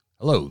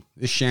Hello,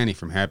 this is Shanny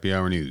from Happy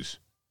Hour News.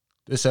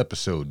 This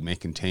episode may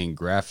contain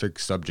graphic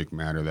subject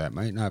matter that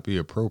might not be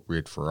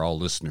appropriate for all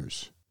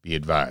listeners. Be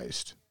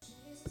advised.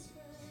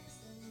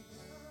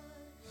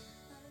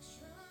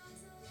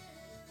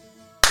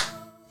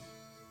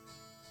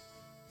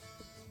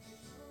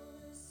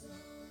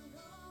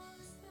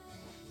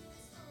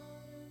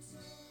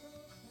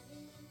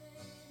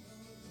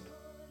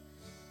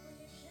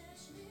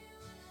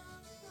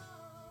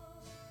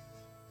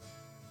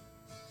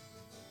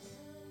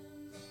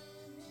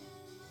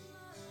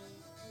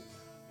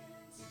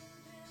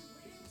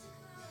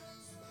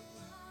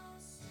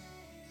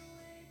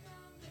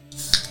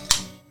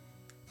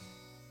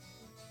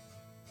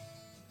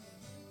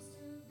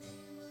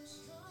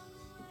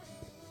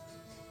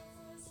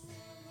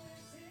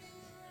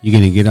 You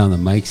gonna get on the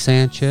mic,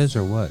 Sanchez,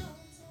 or what?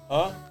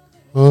 Huh?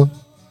 Huh?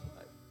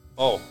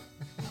 Oh.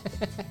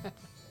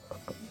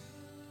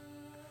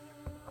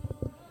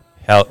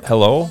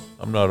 Hello?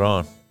 I'm not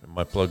on. Am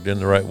I plugged in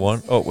the right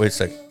one? Oh, wait a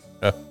sec.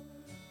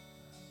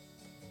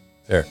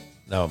 There.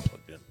 Now I'm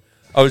plugged in.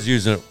 I was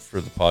using it for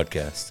the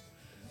podcast.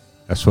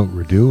 That's what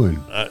we're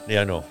doing.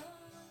 Yeah, I know.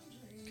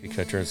 Okay,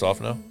 can I turn this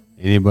off now?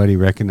 Anybody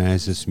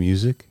recognize this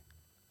music?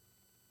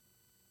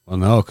 Well,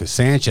 no, because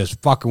Sanchez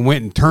fucking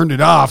went and turned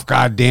it off,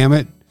 god damn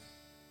it.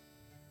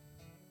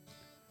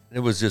 It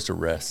was just a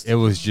rest. It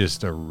was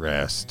just a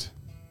rest.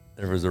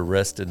 There was a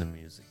rest in the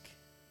music.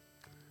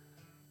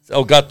 It's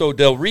El Gato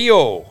del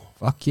Rio.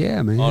 Fuck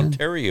yeah, man.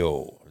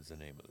 Ontario is the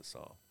name of the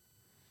song.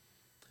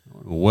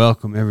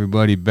 Welcome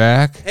everybody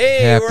back.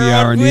 Hey, Happy we're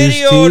Hour on News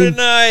video team.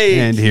 tonight.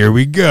 And here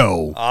we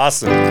go.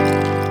 Awesome.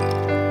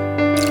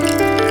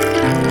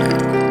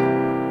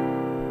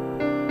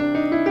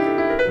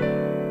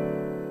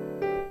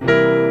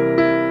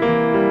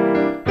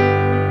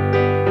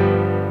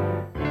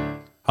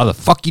 How the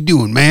fuck you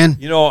doing, man?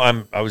 You know,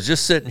 I was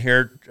just sitting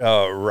here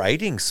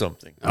writing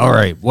something. All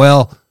right.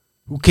 Well,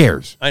 who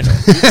cares? I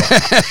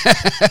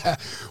know.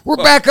 We're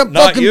back on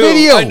Not fucking you.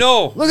 video. I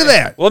know. Look at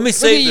that. Well, let me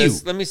save Look at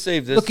this. you. Let me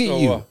save this. Look at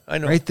you. I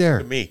know. Right there.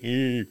 Look at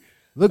me.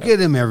 Look at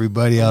him,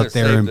 everybody I'm out gonna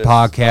there save in this.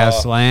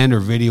 podcast land or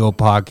video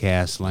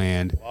podcast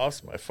land.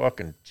 Lost my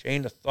fucking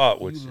chain of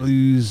thought, which You is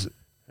lose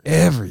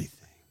everything.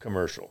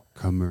 commercial.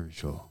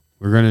 Commercial.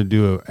 We're going to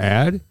do an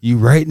ad? You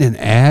writing an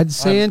ad,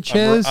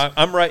 Sanchez?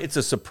 I'm right. It's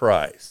a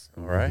surprise.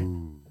 All right.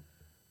 Ooh.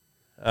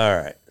 All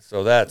right.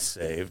 So that's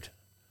saved.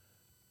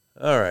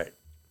 All right.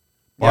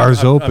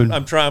 Bar's open.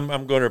 I'm trying.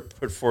 I'm going to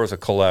put forth a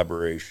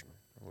collaboration.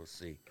 We'll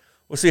see.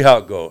 We'll see how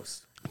it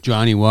goes.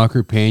 Johnny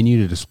Walker paying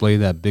you to display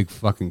that big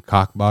fucking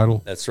cock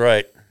bottle? That's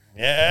right.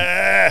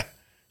 Yeah.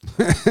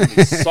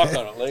 You suck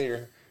on it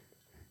later.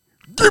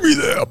 Give me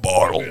that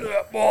bottle. Give me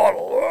that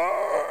bottle.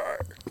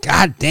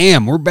 God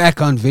damn, we're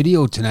back on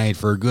video tonight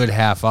for a good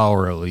half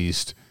hour at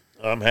least.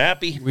 I'm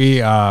happy.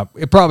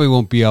 It probably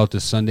won't be out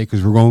this Sunday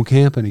because we're going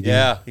camping again.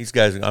 Yeah, these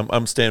guys.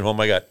 I'm staying home.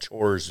 I got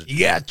chores. You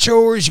got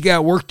chores, you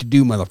got work to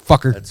do,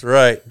 motherfucker. That's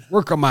right.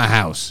 Work on my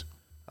house.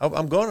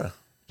 I'm gonna.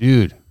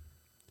 Dude.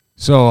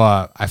 So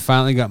I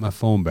finally got my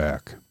phone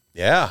back.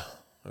 Yeah.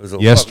 It was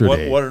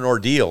Yesterday. What an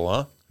ordeal,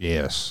 huh?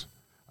 Yes.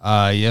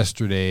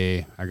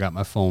 Yesterday I got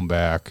my phone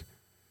back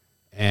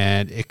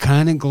and it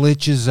kind of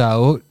glitches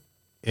out.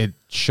 It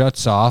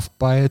shuts off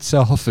by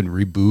itself and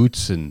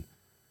reboots and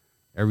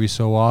every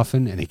so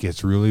often, and it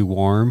gets really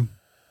warm.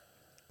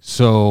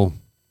 So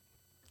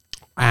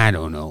I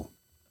don't know.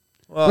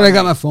 Well, But I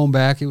got my phone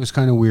back. It was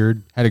kind of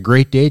weird. Had a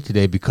great day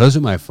today because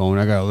of my phone.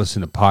 I got to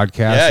listen to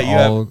podcasts.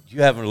 Yeah,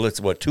 you haven't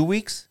listened, what, 2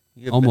 weeks?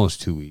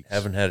 Almost 2 weeks.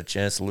 Haven't had a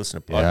chance to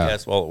listen to Yeah.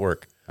 podcasts while at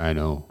work. I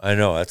know. I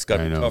know. That's got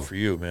to I be know. tough for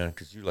you, man,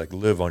 because you,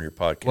 live on your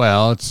podcast.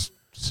 Well, it's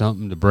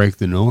something to break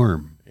the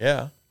norm.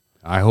 Yeah.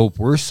 I hope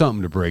we're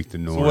something to break the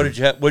norm.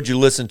 So what'd you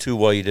listen to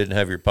while you didn't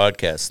have your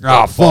podcast?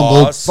 Oh, The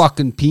fumbled Boss?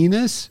 fucking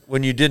penis?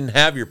 When you didn't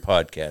have your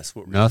podcast,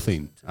 what were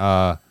Nothing.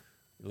 you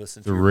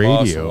listening to? The Your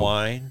Boss radio. and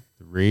Wine?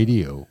 The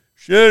radio.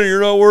 Shit, you're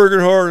not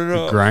working hard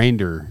enough. The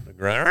grinder.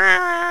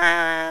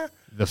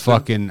 The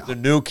fucking, The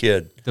new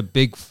kid the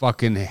big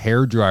fucking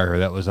hair dryer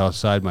that was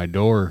outside my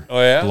door.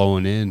 Oh, yeah?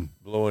 Blowing in.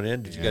 blowing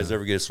in. Did you guys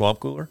ever get a swamp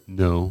cooler?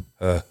 No.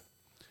 Uh.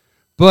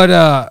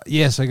 But,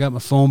 yes, I got my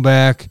phone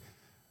back.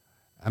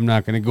 I'm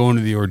not going to go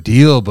into the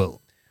ordeal, but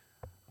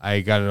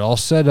I got it all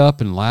set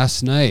up, and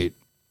last night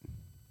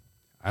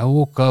I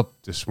woke up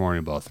this morning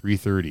about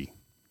 3:30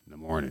 in the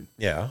morning.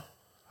 Yeah.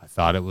 I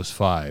thought it was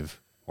 5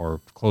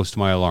 or close to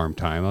my alarm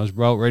time. I was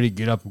about ready to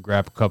get up and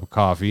grab a cup of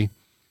coffee.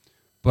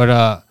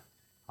 But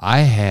I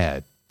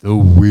had the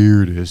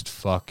weirdest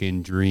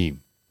fucking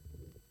dream.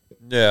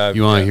 Yeah.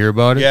 You want to hear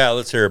about it? Yeah,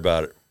 let's hear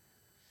about it.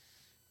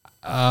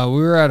 We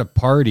were at a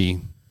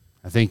party.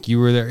 I think you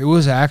were there. It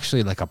was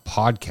actually like a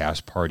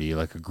podcast party,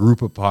 like a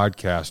group of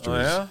podcasters. Oh,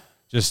 yeah?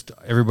 Just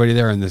everybody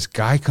there. And this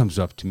guy comes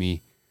up to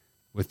me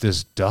with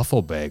this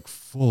duffel bag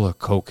full of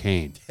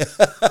cocaine.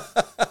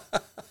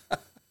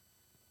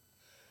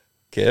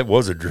 Okay, it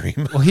was a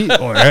dream.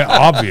 Well,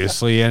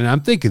 obviously, and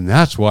I'm thinking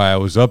that's why I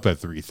was up at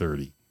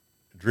 3:30.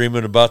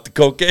 Dreaming about the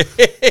cocaine.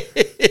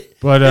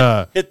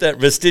 But hit that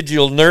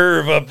vestigial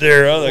nerve up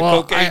there, the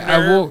cocaine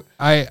nerve.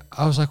 I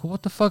was like, well,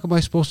 what the fuck am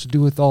I supposed to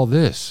do with all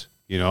this?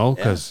 You know,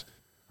 because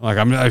like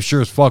I'm sure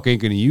as fuck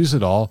ain't gonna use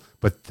it all.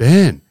 But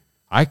then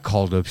I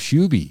called up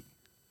Shuby.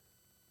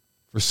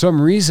 For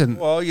some reason,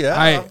 Well,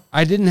 yeah.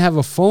 I didn't have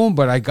a phone,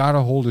 but I got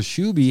a hold of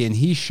Shuby, and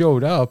he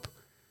showed up.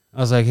 I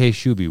was like, hey,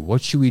 Shuby,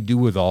 what should we do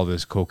with all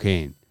this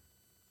cocaine?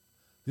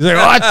 He's like,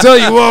 I tell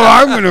you what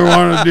I'm going to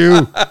want to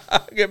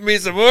do. Get me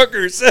some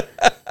hookers.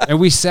 And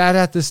we sat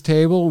at this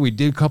table, and we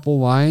did a couple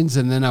lines,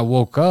 and then I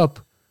woke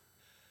up,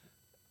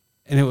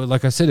 and it was,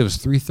 like I said, it was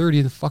 3:30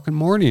 in the fucking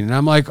morning. And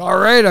I'm like, all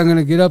right, I'm going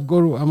to get up,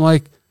 I'm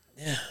like,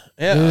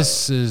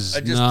 this is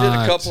I just did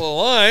a couple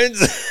of lines.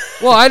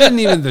 Well,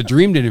 the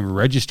dream didn't even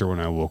register when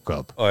I woke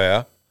up. Oh,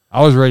 yeah?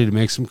 I was ready to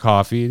make some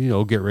coffee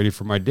and, get ready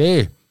for my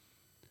day.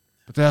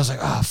 But then I was like,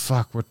 oh,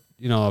 fuck, what,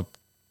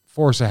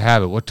 force of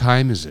habit. What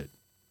time is it?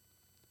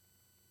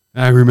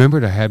 And I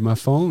remembered I had my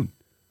phone.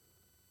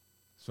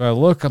 So I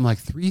look, I'm like,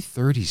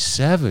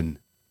 3:37.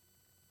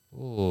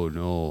 Oh,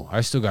 no.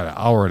 I still got an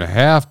hour and a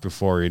half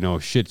before,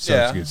 shit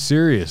starts to get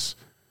serious.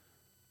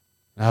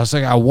 And I was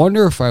like, I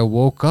wonder if I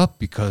woke up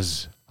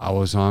because I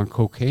was on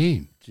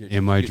cocaine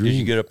in my dream. Did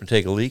you get up and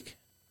take a leak?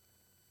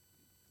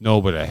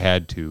 No, but I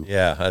had to.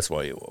 Yeah, that's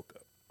why you woke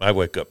up. I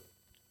wake up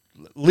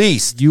at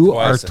least You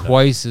are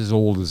twice as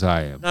old as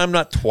I am. I'm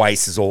not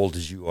twice as old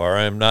as you are.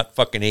 I'm not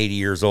fucking 80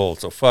 years old,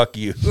 so fuck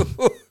you.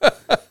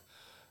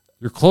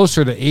 You're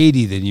closer to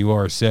 80 than you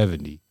are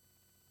 70.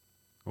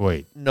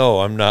 Wait. No,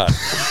 I'm not.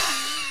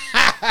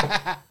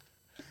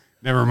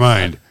 Never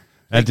mind.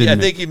 I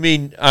think you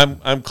mean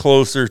I'm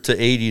closer to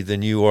 80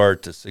 than you are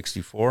to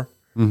 64.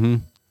 Mm-hmm.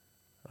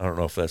 I don't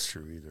know if that's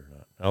true either or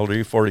not. How old are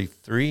you?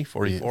 43?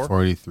 44?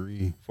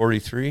 43.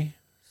 43?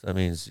 So that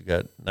means you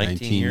got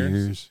 19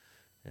 years.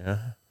 Yeah.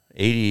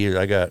 80,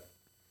 I got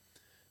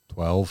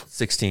 12.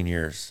 16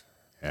 years.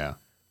 Yeah.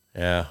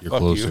 Yeah. You're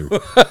closer. You.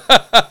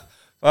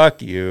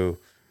 Fuck you.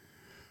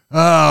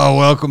 Oh,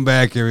 welcome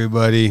back,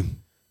 everybody.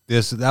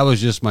 That was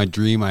just my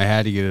dream. I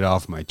had to get it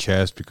off my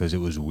chest because it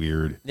was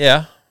weird.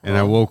 Yeah. And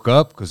I woke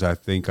up because I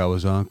think I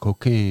was on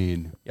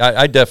cocaine.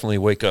 I definitely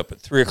wake up at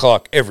 3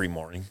 o'clock every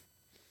morning.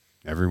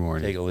 Every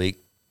morning. Take a leak.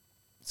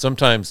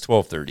 Sometimes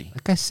 12:30.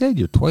 Like I said,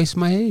 you're twice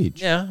my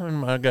age. Yeah,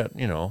 and I got,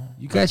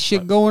 You got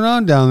shit going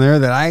on down there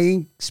that I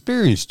ain't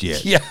experienced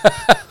yet. Yeah.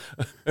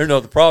 Or no,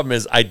 the problem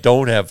is I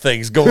don't have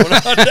things going on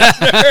down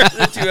there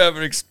that you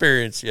haven't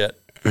experienced yet.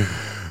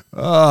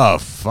 Oh,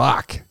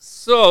 fuck.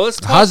 So let's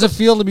talk. How's it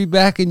feel to be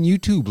back in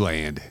YouTube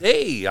land?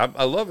 Hey,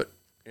 I love it.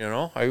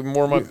 I even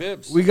wore my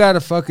bibs. We got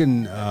to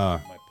fucking... my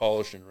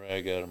polishing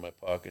rag out of my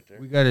pocket there.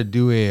 We got to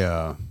do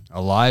a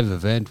live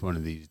event one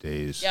of these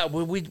days. Yeah,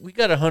 we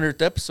got a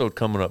 100th episode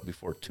coming up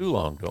before too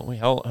long, don't we?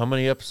 How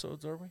many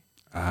episodes are we?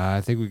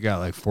 I think we got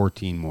like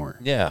 14 more.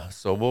 Yeah,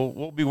 so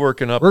we'll be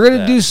working up. We're going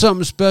to do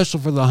something special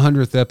for the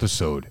 100th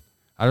episode.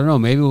 I don't know.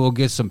 Maybe we'll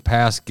get some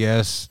past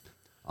guests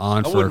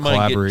on for a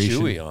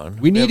collaboration. Chewy on.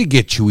 We need to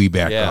get Chewy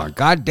back on.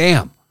 God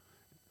damn.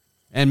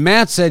 And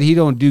Matt said he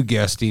don't do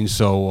guesting,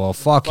 so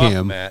fuck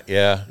him. Matt,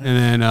 yeah. And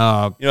then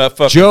that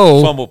fucking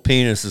Joe, Fumble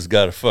Penis has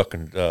got a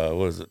fucking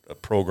what is it? A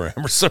program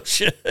or some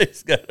shit.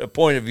 He's got a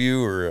point of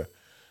view or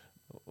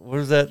what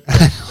is that?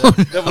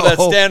 That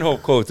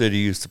Stanhope quote that he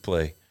used to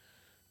play.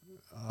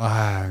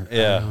 I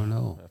don't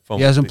know. He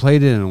He hasn't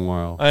played it in a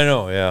while. I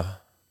know, yeah.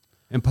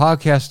 And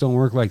podcasts don't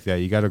work like that.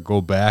 You got to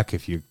go back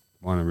if you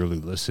want to really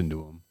listen to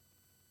them.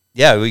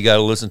 Yeah, we got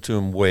to listen to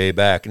him way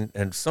back,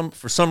 and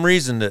for some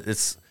reason that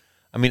it's.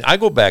 I mean, I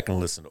go back and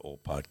listen to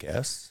old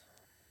podcasts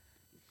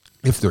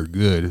if they're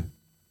good.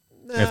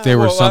 If they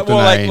were something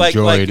I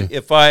enjoyed. Like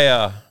if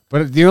I.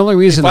 But the only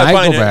reason I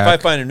go back, if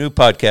I find a new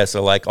podcast I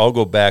like, I'll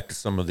go back to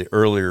some of the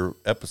earlier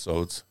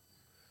episodes.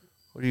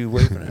 What are you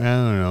waving at? I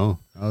don't know.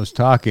 I was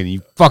talking.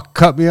 You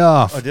cut me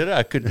off. Oh, did I?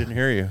 I didn't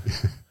hear you.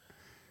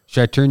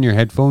 Should I turn your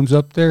headphones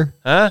up there?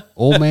 Huh?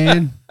 Old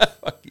man.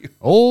 Fuck you.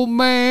 Old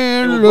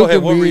man, Hey, well, look go ahead.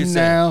 at What were me you saying?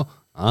 now.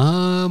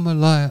 I'm a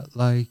lot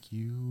like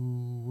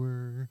you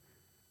were.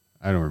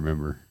 I don't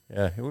remember.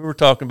 Yeah, we were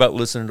talking about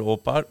listening to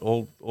old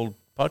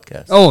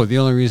podcasts. Oh, the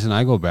only reason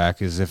I go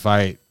back is if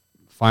I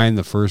find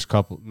the first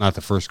couple, not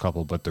the first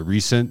couple, but the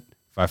recent,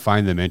 if I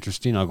find them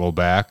interesting, I'll go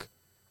back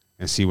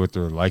and see what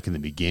they're like in the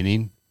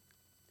beginning,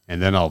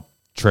 and then I'll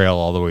trail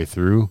all the way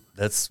through.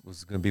 That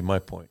was going to be my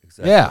point.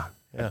 Exactly. Yeah.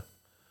 Yeah.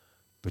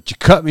 But you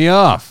cut me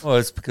off. Well,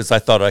 it's because I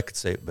thought I could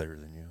say it better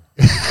than you.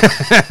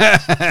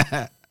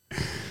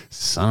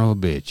 Son of a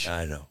bitch.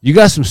 I know. You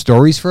got some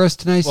stories for us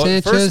tonight, Well,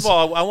 Sanchez? first of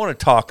all, I want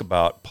to talk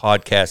about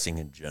podcasting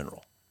in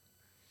general.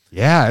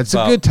 Yeah, it's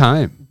a good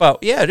time.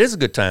 Yeah, it is a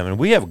good time, and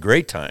we have a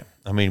great time.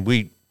 I mean,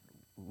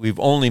 we've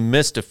only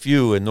missed a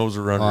few, and those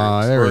are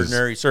under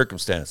extraordinary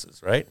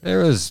circumstances, right?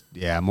 There was,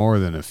 more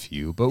than a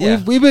few. But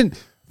Yeah. we've been,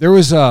 there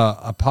was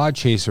a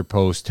Podchaser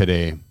post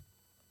today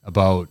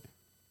about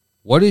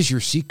what is your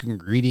secret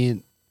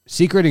ingredient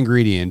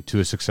to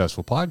a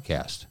successful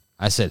podcast?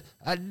 I said,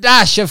 a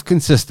dash of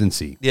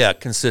consistency. Yeah,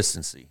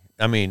 consistency.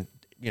 I mean,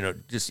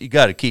 just you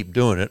got to keep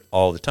doing it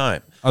all the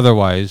time.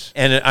 Otherwise,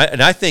 And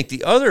I think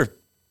the other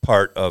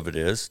part of it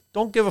is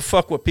don't give a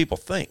fuck what people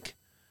think.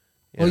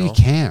 You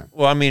can't.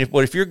 Well, I mean,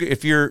 if you're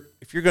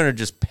going to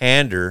just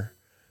pander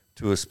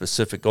to a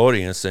specific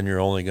audience, then you're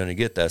only going to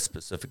get that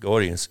specific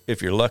audience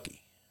if you're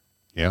lucky.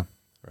 Yeah.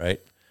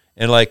 Right.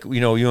 And like,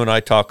 you and I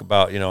talk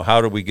about,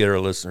 how do we get our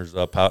listeners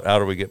up? How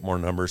do we get more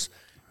numbers?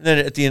 And then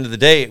at the end of the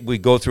day, we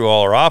go through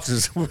all our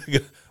offices. And we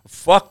go,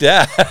 fuck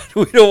that.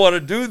 We don't want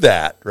to do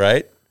that.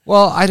 Right.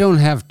 Well, I don't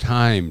have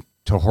time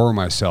to whore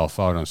myself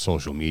out on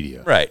social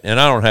media. Right. And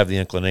I don't have the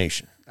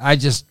inclination. I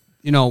just,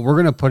 we're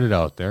going to put it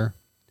out there.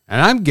 And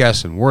I'm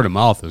guessing word of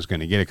mouth is going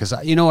to get it. Because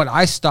you know what?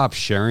 I stopped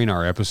sharing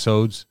our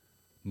episodes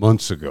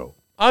months ago.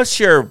 I'll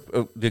share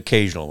the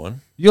occasional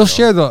one. You'll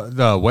share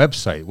the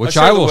website, which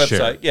I will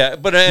share. Yeah,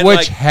 but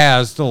which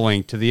has the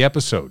link to the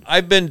episode.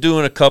 I've been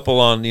doing a couple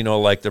on,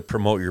 like the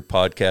Promote Your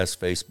Podcast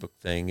Facebook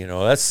thing.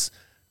 That's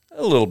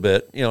a little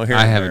bit, here and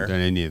I haven't there. done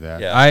any of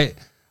that. Yeah.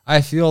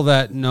 I feel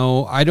that,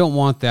 no, I don't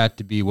want that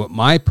to be what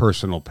my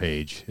personal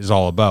page is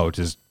all about,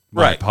 is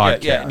my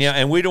podcast. Yeah,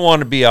 and we don't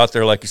want to be out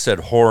there, like you said,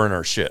 whoring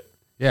our shit.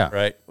 Yeah.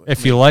 Right?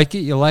 If you like it,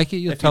 you like it.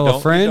 You'll tell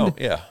a friend.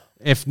 Yeah.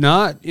 If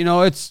not,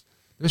 there's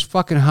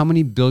fucking how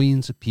many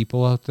billions of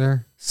people out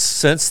there?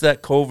 Since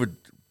that COVID,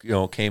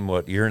 came,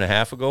 year and a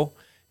half ago,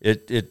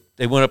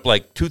 they went up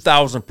like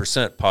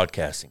 2,000%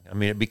 podcasting. I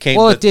mean, it became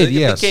it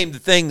became the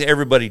thing that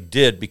everybody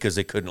did because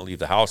they couldn't leave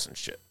the house and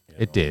shit.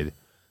 It did.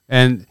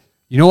 And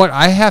you know what?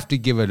 I have to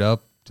give it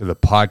up to the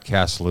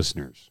podcast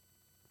listeners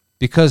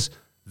because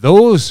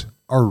those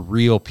are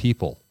real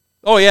people.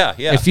 Oh yeah,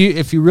 yeah.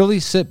 If you really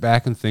sit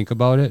back and think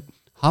about it,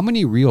 how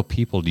many real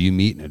people do you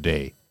meet in a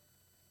day?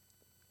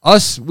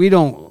 Us, we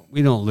don't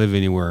live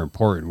anywhere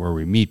important where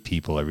we meet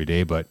people every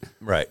day, but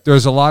right.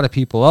 There's a lot of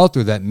people out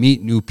there that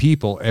meet new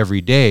people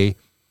every day.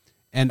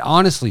 And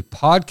honestly,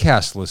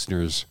 podcast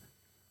listeners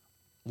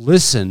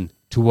listen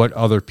to what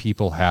other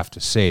people have to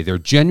say. They're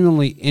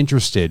genuinely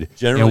interested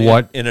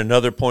in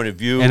another point of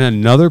view.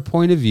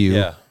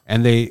 Yeah.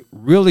 And they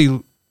really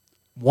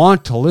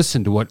want to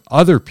listen to what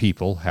other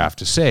people have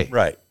to say.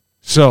 Right.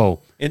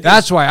 So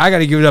that's why I got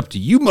to give it up to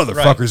you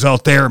motherfuckers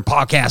out there in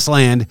podcast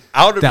land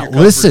out of that your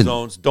comfort listen.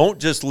 zones. Don't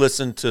just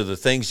listen to the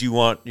things you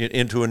want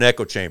into an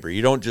echo chamber.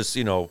 You don't just,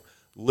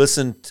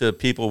 listen to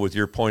people with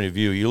your point of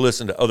view. You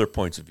listen to other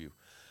points of view.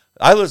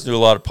 I listen to a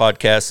lot of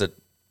podcasts that,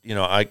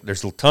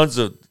 there's tons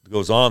of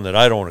goes on that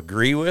I don't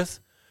agree with.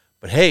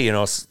 But hey,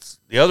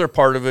 the other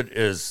part of it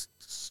is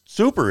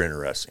super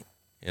interesting,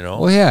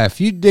 Well, yeah, if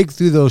you dig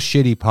through those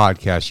shitty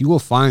podcasts, you will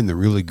find the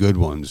really good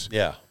ones.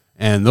 Yeah.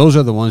 And those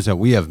are the ones that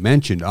we have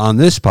mentioned on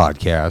this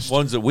podcast.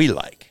 Ones that we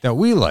like.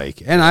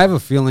 And I have a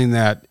feeling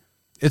that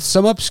it's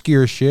some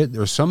obscure shit.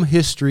 There's some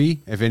history.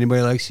 If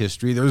anybody likes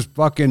history, there's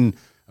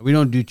we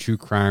don't do true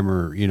crime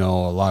or, a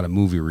lot of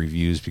movie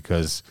reviews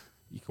because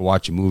you can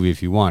watch a movie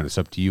if you want. It's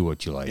up to you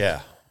what you like.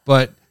 Yeah.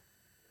 But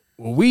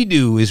what we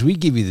do is we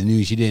give you the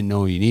news you didn't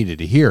know you needed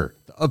to hear.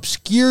 The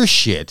obscure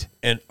shit.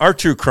 And our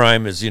true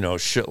crime is,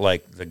 shit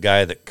like the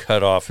guy that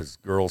cut off his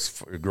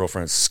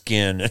girlfriend's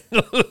skin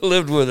and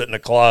lived with it in a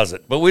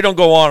closet. But we don't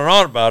go on and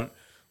on about it.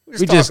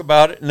 We just talk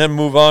about it and then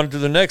move on to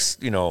the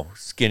next,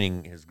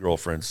 skinning his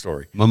girlfriend's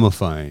story.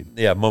 Mummifying.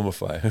 Yeah,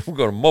 mummify. We're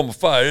going to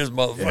mummify this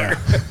motherfucker.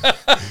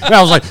 Yeah. And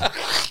I was like,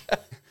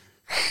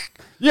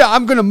 yeah,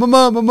 I'm going to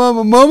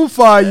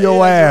mummify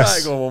your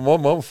ass. Right,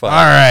 mummify. All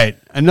right.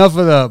 Enough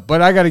of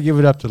but I got to give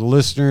it up to the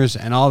listeners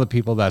and all the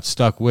people that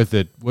stuck with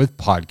it with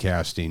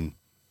podcasting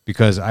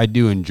because I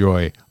do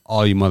enjoy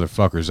all you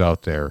motherfuckers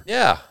out there.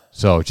 Yeah.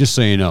 So just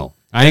so you know,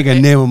 I ain't going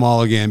to name them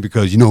all again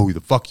because you know who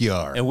the fuck you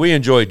are. And we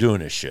enjoy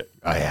doing this shit.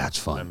 Oh, yeah, it's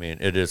fun. I mean,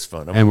 it is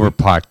fun. And we're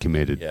pot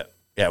committed. Yeah.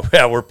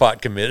 Yeah, we're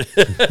pot committed.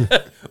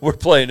 We're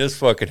playing this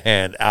fucking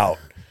hand out.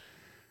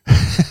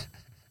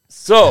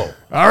 So,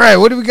 all right,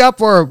 what do we got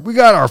we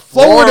got our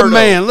Florida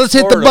man. Let's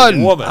hit the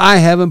button. Woman. I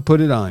haven't put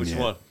it on Which yet.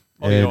 one?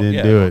 Oh, I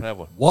didn't do it.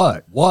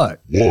 What? What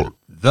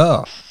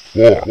the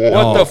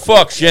What the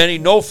fuck, Shanny?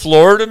 No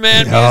Florida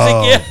man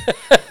music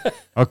yet?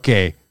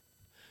 Okay.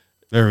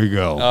 There we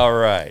go. All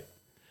right.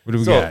 What do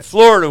we got?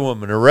 Florida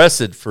woman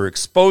arrested for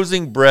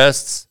exposing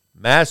breasts,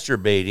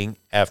 masturbating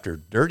after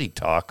dirty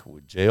talk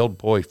with jailed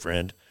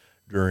boyfriend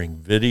during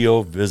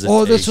video visitation.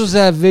 Oh, this was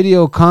that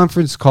video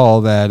conference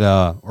call that,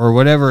 or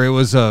whatever. It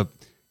was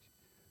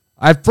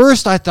at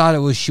first I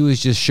thought she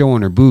was just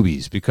showing her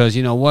boobies because,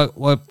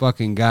 what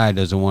fucking guy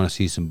doesn't want to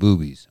see some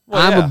boobies?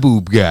 Well, I'm a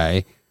boob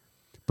guy.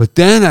 But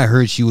then I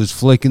heard she was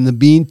flicking the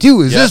bean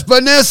too. Is this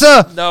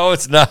Vanessa? No,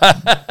 it's not.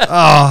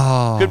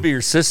 Oh. Could be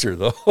your sister,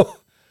 though.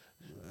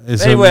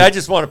 Anyway, I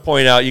just want to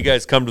point out, you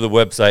guys come to the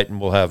website and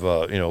we'll have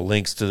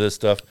links to this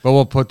stuff. But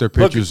we'll put their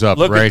pictures up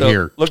right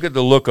here. Look at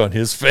the look on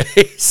his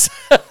face.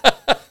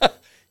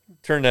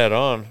 Turn that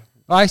on.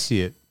 I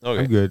see it.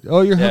 Okay. I'm good.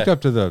 Oh, you're hooked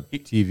up to the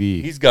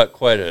TV. He's got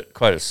quite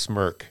a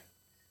smirk.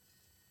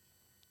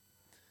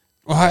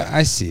 Well,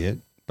 I see it,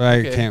 but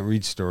I can't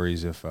read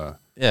stories if they're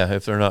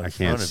not. I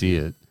can't see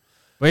it.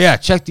 But yeah,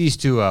 check these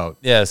two out.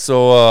 Yeah,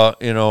 so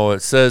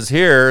it says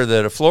here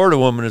that a Florida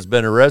woman has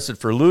been arrested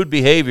for lewd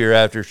behavior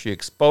after she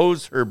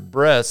exposed her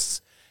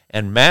breasts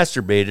and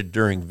masturbated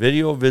during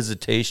video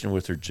visitation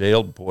with her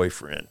jailed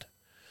boyfriend.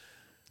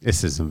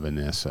 This isn't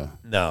Vanessa.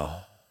 No.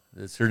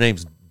 Her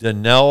name's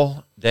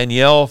Danielle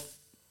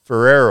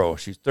Ferrero.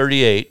 She's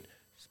 38.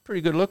 She's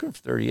pretty good looking for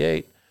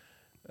 38.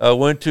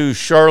 Went to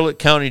Charlotte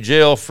County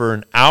Jail for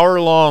an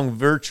hour-long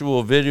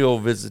virtual video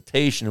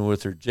visitation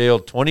with her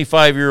jailed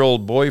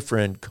 25-year-old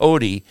boyfriend,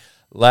 Cody,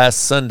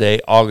 last Sunday,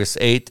 August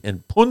 8th, in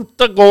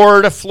Punta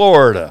Gorda,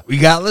 Florida. We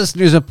got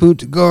listeners at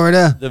Punta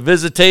Gorda. The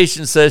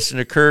visitation session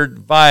occurred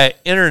via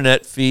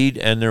internet feed,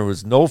 and there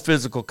was no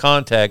physical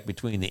contact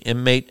between the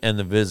inmate and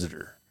the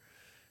visitor.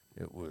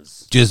 It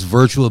was just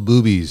virtual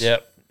boobies.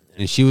 Yep.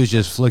 And she was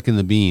just flicking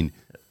the bean.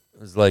 It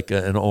was like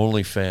an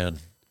OnlyFans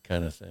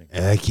kind of thing.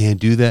 I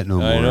can't do that no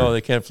more. I know,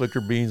 they can't flick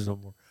her beans no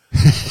more.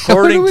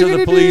 According to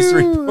the police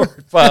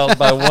report filed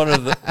by one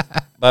of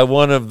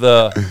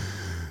the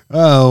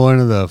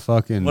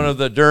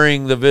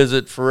during the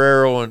visit,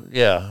 Ferrero and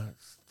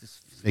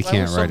they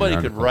can't write. Somebody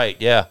could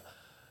write, yeah.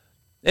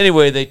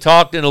 Anyway, they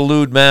talked in a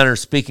lewd manner,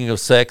 speaking of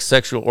sex,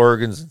 sexual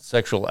organs, and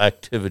sexual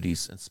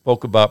activities, and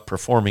spoke about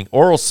performing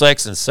oral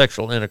sex and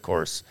sexual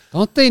intercourse.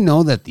 Don't they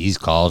know that these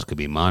calls could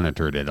be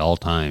monitored at all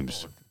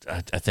times?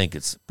 I think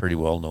it's a pretty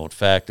well-known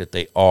fact that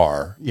they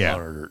are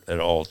monitored at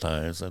all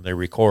times, and they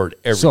record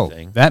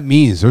everything. So that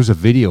means there's a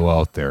video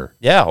out there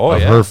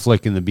of her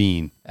flicking the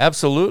bean.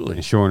 Absolutely.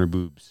 And showing her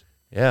boobs.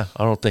 Yeah,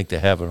 I don't think they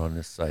have it on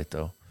this site,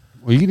 though.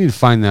 Well, you need to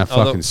find that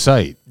fucking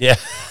site. Yeah.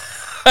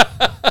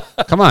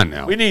 Come on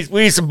now. We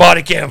need some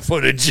body cam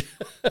footage.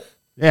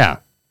 Yeah.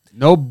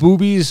 No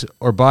boobies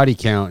or body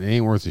count. It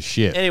ain't worth a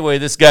shit. Anyway,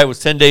 this guy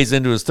was 10 days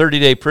into his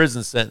 30-day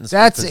prison sentence.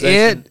 That's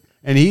it?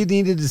 And he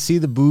needed to see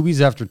the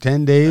boobies after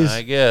 10 days?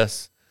 I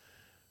guess.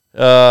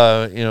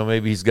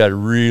 Maybe he's got a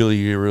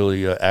really,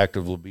 really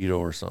active libido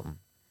or something.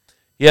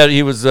 Yeah,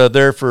 he was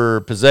there for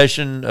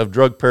possession of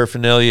drug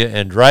paraphernalia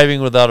and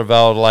driving without a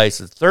valid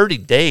license. 30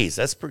 days.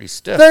 That's pretty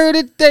stiff.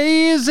 30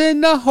 days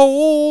in the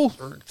hole.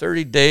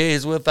 30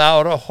 days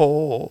without a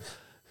hole.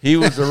 He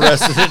was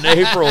arrested in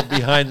April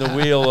behind the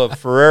wheel of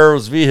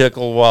Ferrero's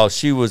vehicle while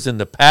she was in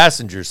the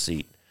passenger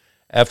seat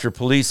after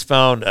police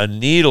found a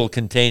needle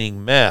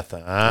containing meth.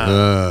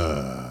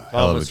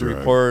 Thomas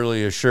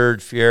reportedly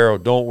assured Ferrero,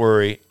 "Don't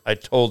worry, I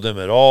told them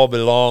it all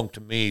belonged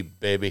to me,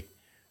 baby."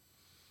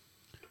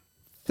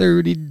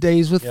 30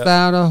 days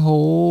without a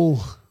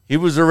hole. He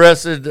was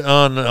arrested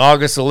on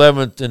August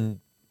 11th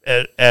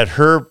at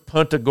her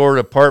Punta Gorda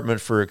apartment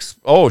for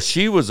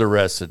she was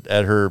arrested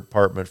at her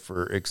apartment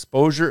for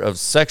exposure of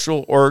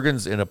sexual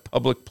organs in a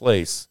public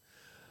place.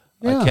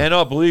 Yeah. I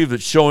cannot believe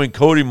that showing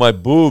Cody my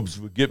boobs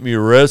would get me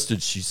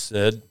arrested, she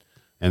said.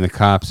 And the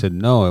cop said,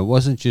 no, it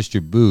wasn't just your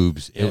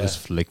boobs. It was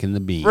flicking the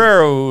bean.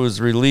 Ferrero, who was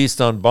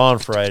released on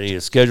bond Friday,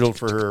 is scheduled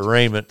for her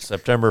arraignment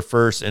September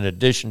 1st in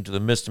addition to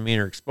the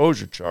misdemeanor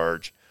exposure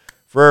charge.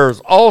 Ferrero is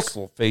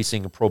also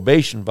facing a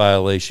probation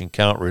violation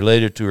count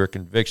related to her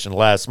conviction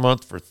last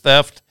month for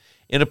theft.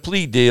 In a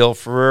plea deal,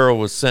 Ferrero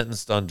was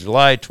sentenced on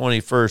July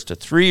 21st to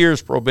 3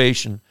 years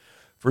probation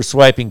for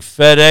swiping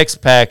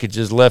FedEx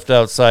packages left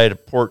outside a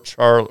Port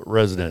Charlotte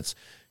residence.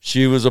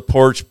 She was a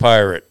porch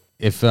pirate.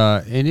 If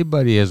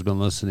anybody has been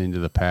listening to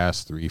the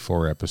past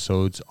 3-4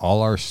 episodes,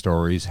 all our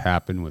stories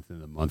happen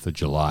within the month of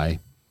July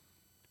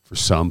for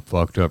some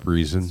fucked up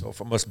reason. So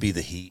it must be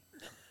the heat.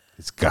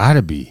 It's got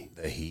to be.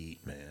 The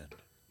heat, man.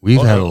 We've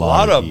had a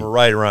lot of them are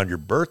right around your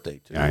birthday,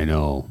 too. I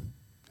know.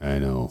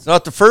 It's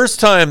not the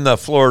first time the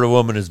Florida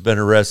woman has been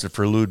arrested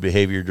for lewd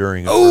behavior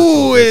during a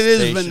it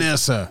is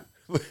Vanessa.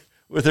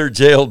 With her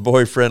jailed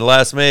boyfriend.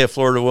 Last May, a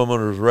Florida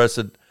woman was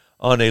arrested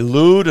on a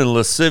lewd and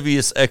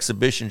lascivious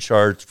exhibition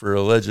charge for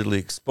allegedly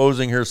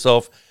exposing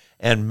herself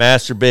and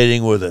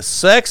masturbating with a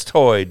sex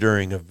toy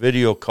during a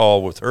video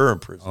call with her in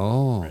prison.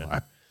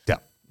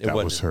 That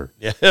was her.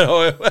 Yeah,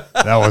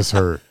 that was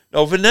her.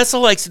 No, Vanessa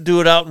likes to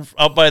do it out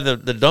by the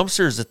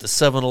dumpsters at the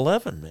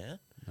 7-Eleven, man.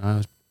 It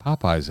was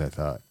Popeyes, I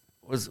thought.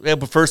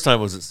 But first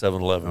time was at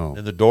 7-Eleven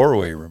in the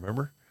doorway.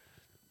 Remember?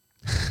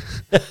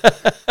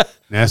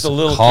 Nessa,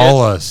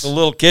 call us. The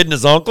little kid and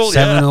his uncle.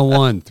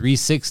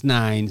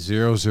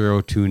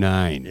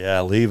 701-369-0029.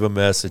 Yeah, leave a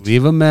message.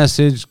 Leave a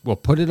message. We'll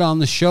put it on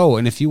the show.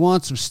 And if you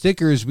want some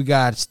stickers, we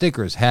got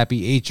stickers.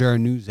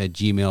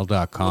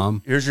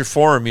 happyhrnews@gmail.com. Here's your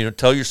forum.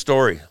 Tell your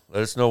story.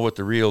 Let us know what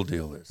the real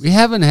deal is. We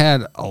haven't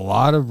had a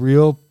lot of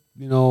real,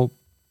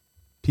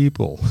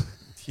 people.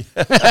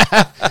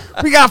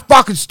 We got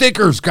fucking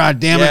stickers,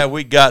 goddammit. Yeah,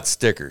 we got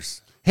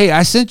stickers. Hey,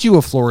 I sent you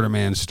a Florida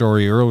man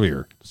story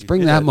earlier. Let's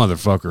bring that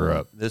motherfucker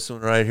up. This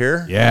one right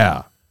here?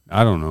 Yeah.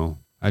 I don't know.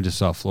 I just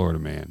saw Florida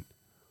man.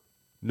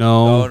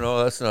 No.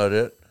 No, that's not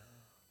it.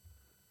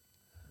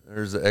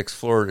 There's the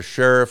ex-Florida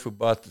sheriff who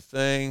bought the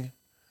thing.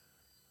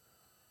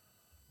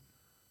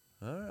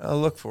 All right, I'll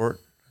look for it.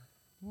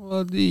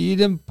 Well, you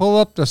didn't pull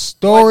up the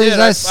stories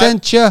I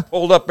sent you?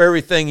 Pulled up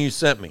everything you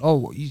sent me.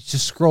 Oh, you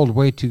just scrolled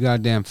way too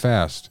goddamn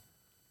fast.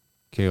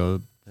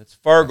 Caleb. It's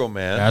Fargo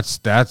man.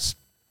 That's.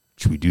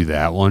 Should we do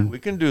that one? We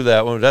can do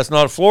that one. That's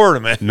not Florida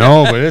man.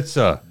 No, but it's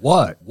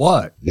what?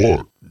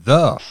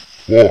 The.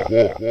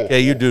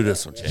 Okay, you do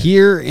this one, Chad.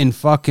 Here in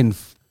fucking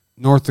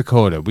North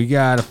Dakota. We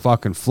got a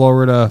fucking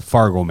Florida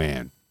Fargo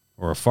man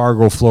or a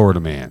Fargo, Florida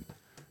man.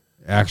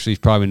 Actually, he's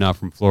probably not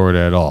from Florida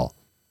at all.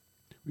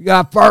 We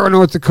got Fargo,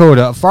 North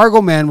Dakota. A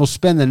Fargo man will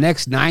spend the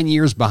next 9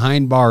 years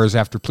behind bars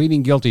after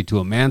pleading guilty to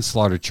a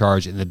manslaughter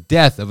charge in the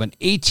death of an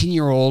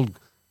 18-year-old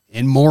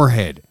in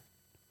Moorhead.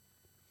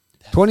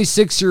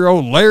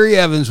 26-year-old Larry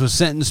Evans was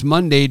sentenced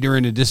Monday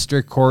during a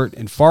district court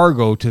in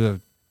Fargo to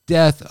the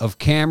death of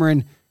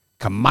Cameron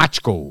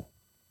Camacho.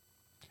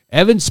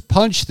 Evans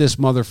punched this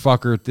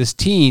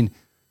teen,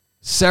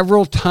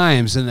 several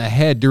times in the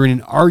head during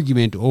an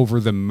argument over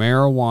the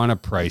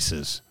marijuana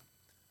prices.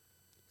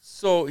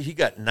 So he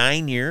got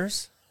 9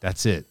 years?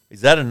 That's it.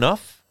 Is that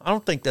enough? I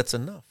don't think that's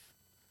enough.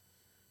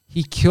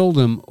 He killed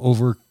him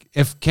over,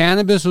 if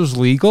cannabis was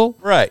legal,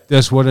 right?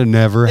 This would have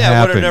never happened.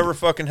 Yeah, it would have never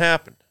fucking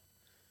happened.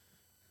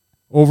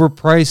 Over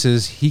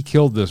prices, he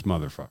killed this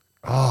motherfucker.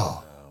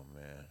 Oh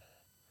man.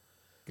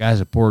 Guy's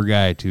a poor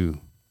guy, too.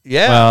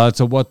 Yeah. Well,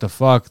 it's a what the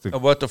fuck.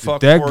 What the fuck?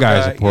 The dead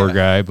guy's a poor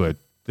guy, but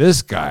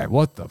this guy,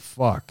 what the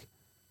fuck?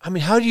 I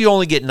mean, how do you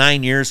only get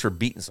 9 years for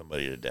beating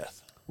somebody to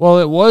death? Well,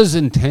 it was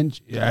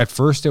at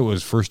first it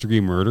was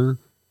first-degree murder,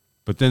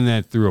 but then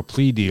that through a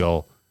plea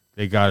deal,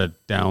 they got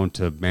it down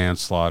to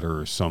manslaughter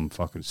or some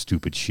fucking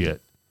stupid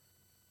shit.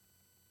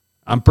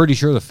 I'm pretty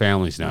sure the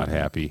family's not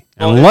happy,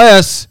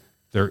 unless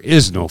there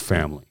is no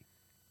family.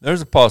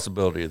 There's a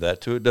possibility of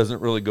that, too. It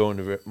doesn't really go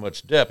into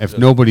much depth. If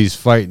nobody's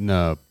fighting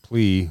a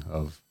plea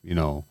of,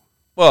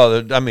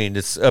 Well, I mean,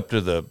 it's up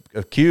to the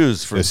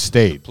accused for the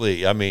state. The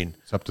plea. I mean,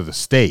 it's up to the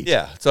state.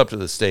 Yeah, it's up to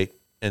the state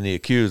and the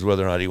accused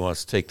whether or not he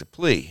wants to take the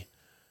plea.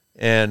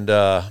 And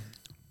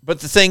but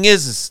the thing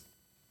is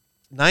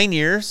 9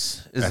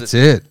 years. That's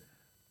it.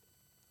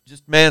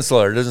 Just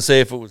manslaughter. It doesn't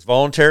say if it was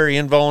voluntary,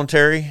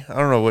 involuntary. I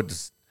don't know what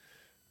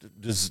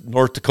does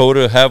North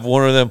Dakota have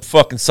one of them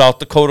fucking South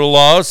Dakota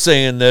laws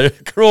saying that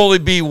it can only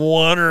be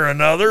one or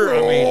another?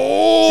 I mean,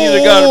 it's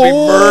either got to be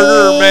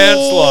murder or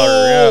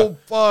manslaughter. Yeah.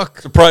 Fuck.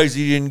 Surprised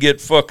he didn't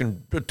get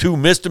fucking 2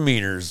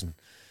 misdemeanors.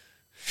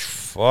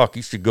 Fuck,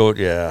 he should go.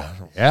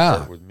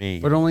 Yeah. With me.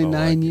 But only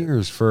 9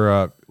 years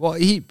for. Well,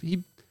 he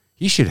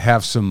should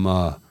have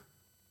some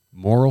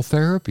moral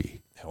therapy.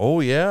 Oh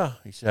yeah,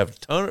 he should have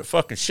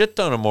a shit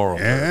ton of moral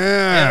therapy.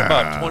 Yeah. And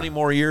about 20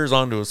 more years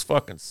onto his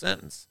fucking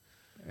sentence.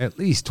 At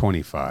least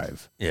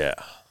 25. Yeah.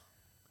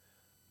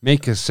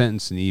 Make a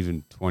sentence an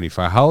even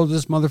 25. How old is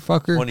this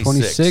motherfucker?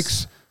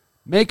 26.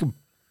 Make him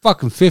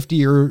fucking 50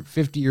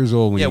 years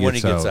old when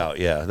he gets out.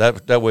 Yeah,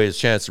 that way his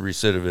chance of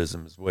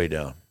recidivism is way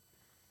down.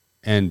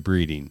 And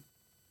breeding.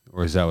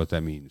 Or is that what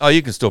that means? Oh,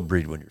 you can still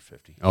breed when you're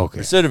 50. Okay.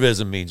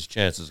 Recidivism means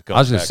chances of coming back.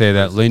 I was going to say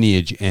that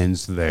lineage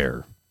ends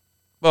there.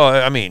 Well,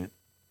 I mean,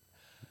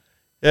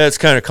 yeah, it's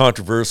kind of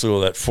controversial,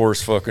 that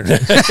forced fucking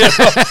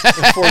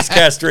forced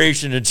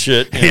castration and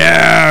shit.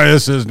 Yeah,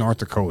 this is North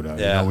Dakota.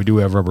 Yeah. We do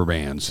have rubber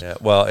bands. Yeah,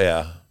 well,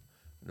 yeah.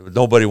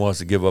 Nobody wants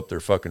to give up their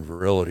fucking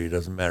virility. It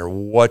doesn't matter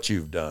what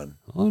you've done.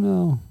 Oh,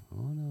 no.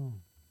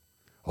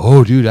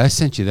 Oh, dude, I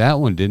sent you that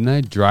one, didn't I?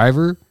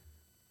 Driver.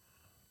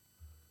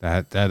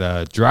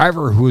 That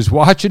driver who was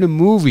watching a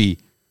movie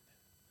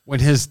when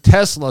his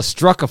Tesla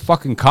struck a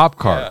fucking cop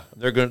car.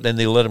 Yeah, then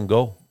they let him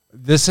go.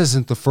 This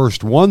isn't the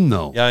first one,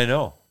 though. Yeah, I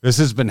know. This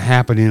has been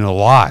happening a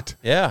lot.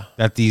 Yeah.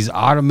 That these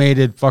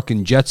automated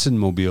fucking Jetson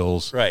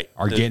mobiles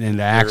are getting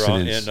into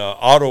accidents. In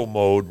auto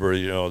mode where,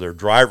 they're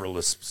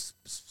driverless,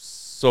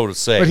 so to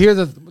say. But here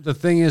the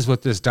thing is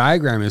with this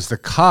diagram is the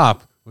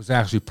cop was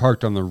actually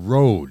parked on the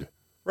road.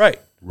 Right.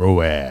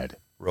 Road.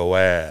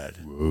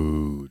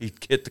 He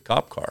hit the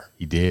cop car.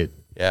 He did.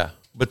 Yeah.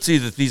 But see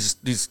that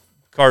these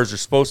cars are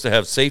supposed to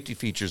have safety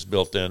features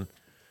built in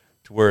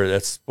to where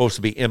that's supposed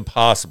to be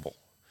impossible.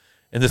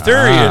 And the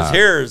theory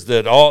is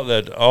that all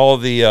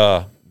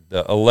the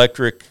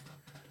electric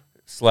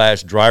 /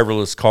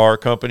 driverless car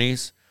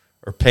companies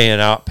are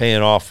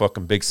paying off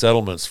fucking big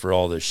settlements for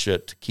all this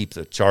shit to keep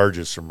the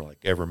charges from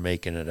ever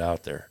making it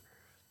out there.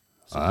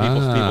 So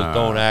people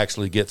don't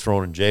actually get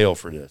thrown in jail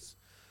for this.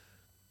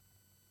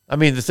 I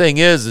mean, the thing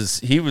is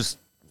he was.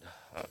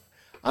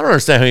 I don't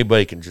understand how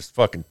anybody can just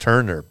fucking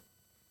turn their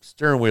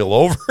steering wheel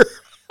over.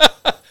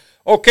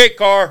 Okay,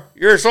 car,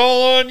 it's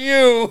all on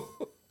you.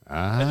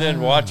 And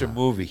then watch a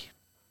movie.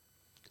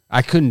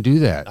 I couldn't do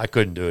that. I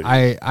couldn't do it.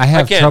 I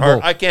have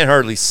trouble. I can't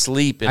hardly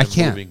sleep in a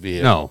moving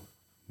vehicle.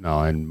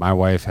 No, and my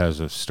wife has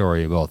a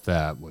story about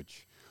that,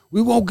 which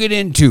we won't get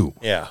into.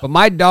 Yeah. But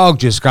my dog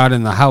just got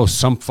in the house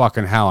some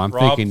fucking how. I'm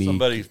thinking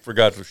somebody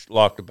forgot to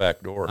lock the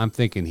back door. I'm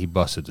thinking he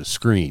busted the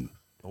screen.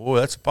 Oh,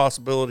 that's a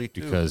possibility,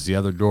 too. Because the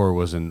other door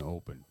wasn't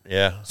open.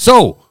 Yeah.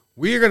 So,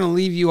 we're going to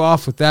leave you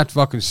off with that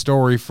fucking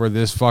story for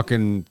this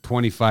fucking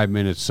 25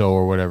 minutes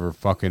or whatever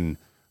fucking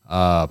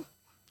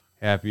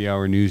Happy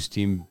Hour News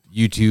Team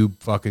YouTube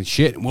fucking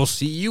shit. And we'll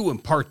see you in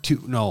part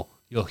 2. No,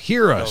 you'll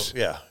hear us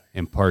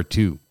in part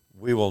 2.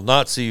 We will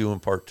not see you in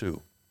part 2.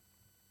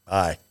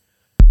 Bye.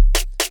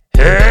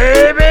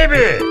 Hey,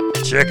 baby!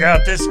 Check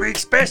out this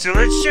week's special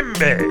at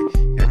Shinbei,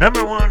 your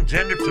 #1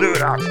 gender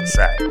fluid auction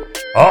site.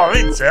 All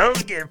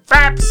incels get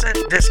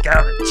 5%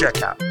 discount at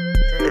checkout.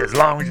 as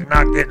long as you're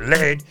not getting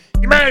laid,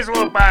 you might as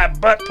well buy a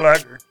butt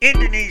plug or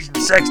Indonesian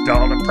sex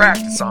doll to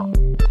practice on.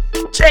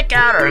 Check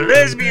out our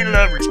lesbian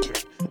lovers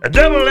kit, a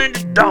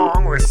double-ended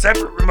dong with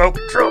separate remote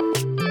control.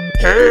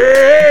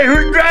 Hey,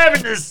 who's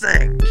driving this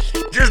thing?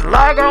 Just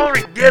log on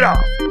and get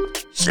off.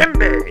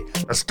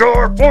 Shimbe, a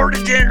store for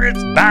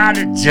degenerates by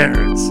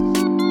degenerates.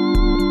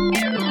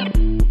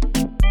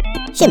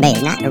 Shinbei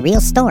is not a real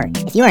store.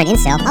 If you are an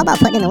incel, how about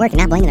putting in the work and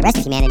not blaming the rest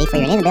of humanity for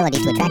your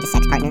inability to attract a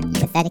sex partner, you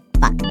pathetic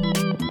fuck.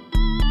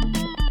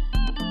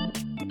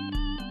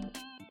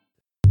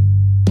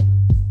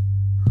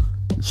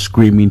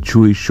 Screaming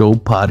Chewy Show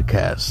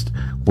podcast,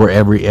 where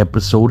every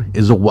episode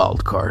is a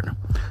wild card.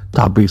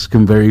 Topics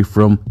can vary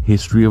from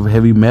history of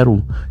heavy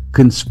metal,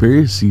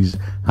 conspiracies,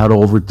 how to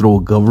overthrow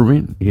a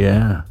government,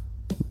 yeah,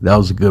 that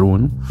was a good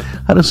one,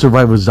 how to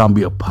survive a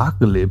zombie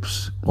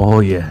apocalypse,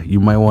 oh yeah, you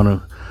might want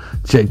to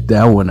check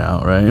that one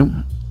out, right?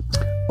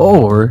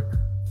 Or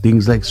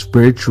things like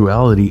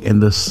spirituality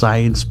and the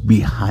science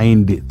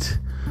behind it.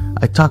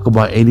 I talk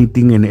about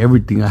anything and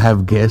everything. I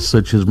have guests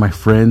such as my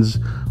friends,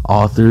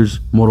 authors,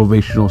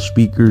 motivational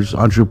speakers,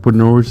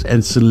 entrepreneurs,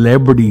 and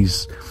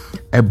celebrities.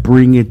 I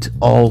bring it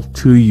all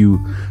to you.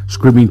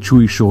 Screaming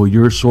Chewy Show,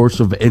 your source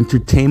of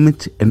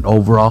entertainment and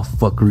overall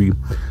fuckery.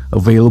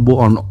 Available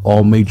on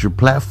all major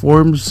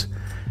platforms.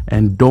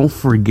 And don't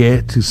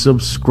forget to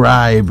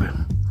subscribe.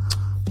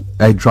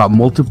 I drop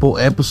multiple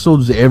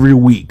episodes every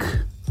week.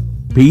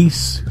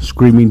 Peace.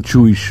 Screaming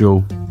Chewy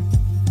Show.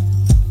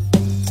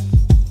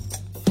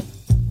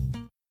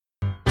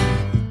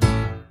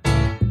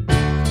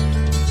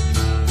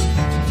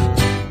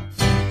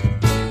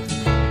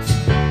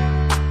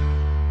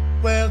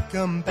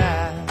 Welcome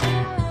back.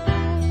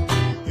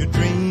 Your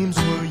dreams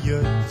were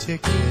your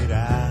ticket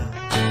out.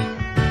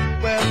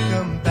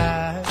 Welcome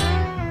back.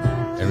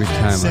 Every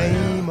time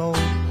Same I old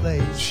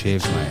place.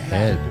 shave my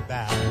head,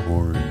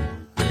 or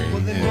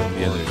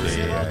the other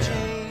day,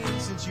 I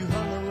Since you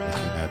hung around.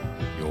 had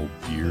the old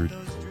beard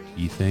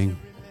goatee thing.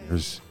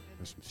 There's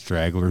some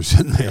stragglers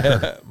in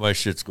there. My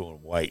shit's going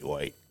white.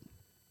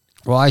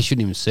 Well, I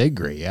shouldn't even say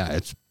gray. Yeah,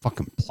 it's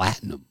fucking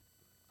platinum.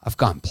 I've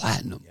gone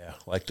platinum. Yeah,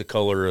 like the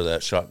color of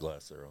that shot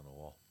glass there on the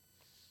wall.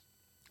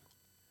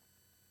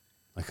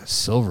 Like a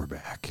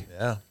silverback.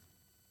 Yeah.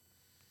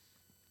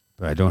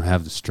 But I don't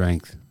have the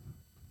strength.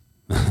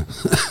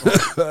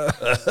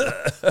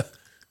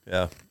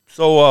 Yeah.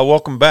 So,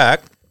 welcome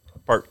back.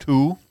 Part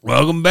 2.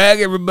 Welcome back,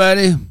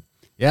 everybody.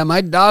 Yeah,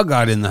 my dog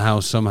got in the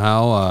house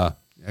somehow.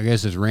 I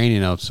guess it's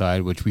raining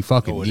outside, which we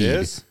fucking Oh, it need.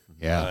 is?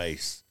 Yeah.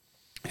 Nice.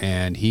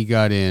 And he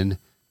got in,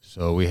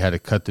 so we had to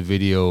cut the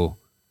video.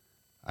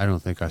 I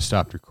don't think I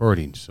stopped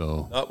recording,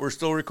 so. No, we're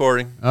still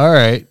recording. All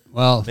right.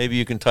 Well, Maybe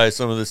you can tie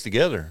some of this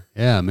together.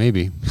 yeah,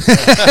 maybe.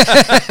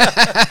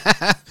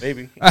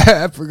 Maybe.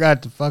 I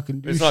forgot to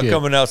fucking do It's shit. not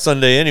coming out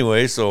Sunday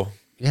anyway, so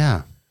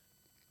Yeah.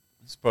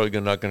 it's probably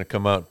not going to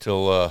come out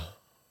until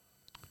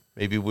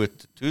maybe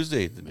with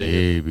Tuesday. The day.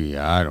 Maybe.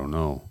 I don't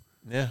know.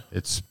 Yeah.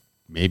 It's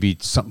maybe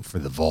something for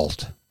the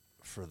vault.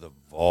 For the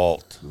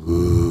vault.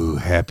 Ooh,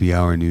 happy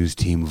hour news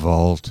team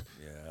vault.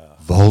 Yeah.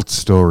 Vault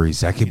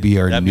stories. That could be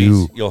our That new.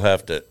 means you'll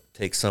have to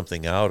take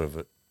something out of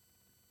it.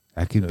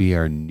 That could be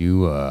our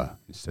new.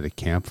 Instead of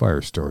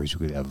campfire stories,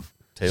 we could have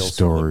Tales from the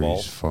stories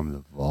vault. from the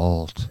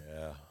vault.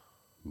 Yeah.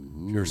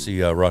 Did you ever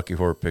see Rocky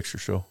Horror Picture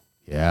Show?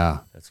 Yeah.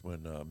 That's when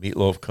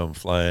Meatloaf come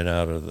flying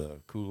out of the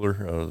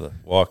cooler, out of the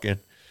walk-in.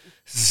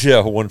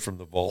 Yeah, one from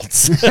the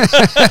vaults.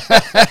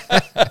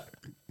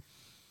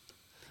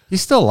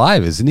 He's still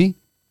alive, isn't he?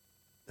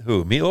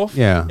 Who, Meatloaf?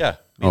 Yeah. Yeah,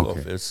 Meatloaf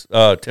Okay. is.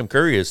 Tim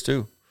Curry is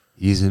too.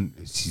 He's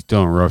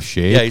still in rough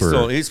shape. Yeah,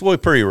 or, he's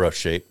pretty rough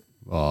shape.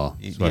 Well,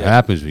 that's what yeah.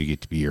 happens when you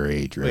get to be your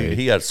age, Wait, right?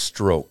 he got a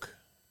stroke.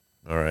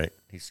 All right.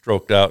 He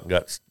stroked out and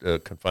got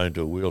confined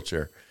to a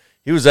wheelchair.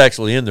 He was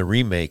actually in the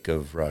remake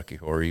of Rocky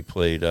Horror. He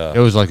played It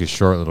was like a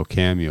short little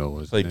cameo,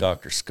 wasn't played it?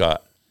 Dr.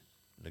 Scott,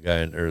 the guy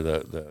in, or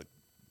the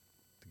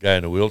guy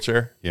in the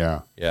wheelchair.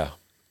 Yeah. Yeah.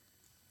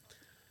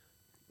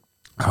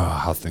 Oh,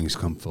 how things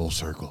come full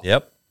circle.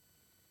 Yep.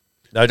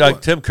 Now,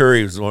 Tim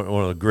Curry was one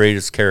of the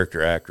greatest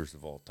character actors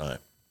of all time.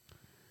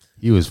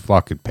 He was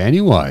fucking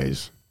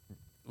Pennywise.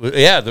 Well,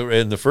 yeah,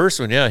 in the first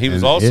one, yeah, he was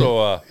And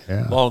also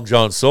yeah. Long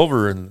John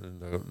Silver in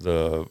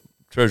the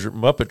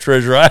Muppet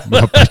Treasure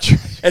Island,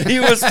 and he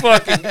was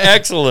fucking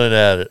excellent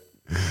at it.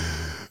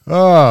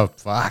 Oh,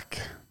 fuck.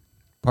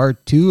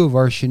 Part 2 of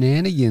our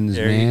shenanigans,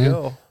 There man. you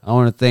go. I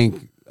want to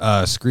thank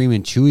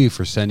Screamin' Chewy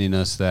for sending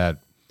us that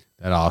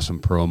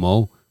awesome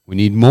promo. We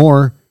need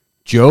more.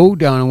 Joe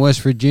down in West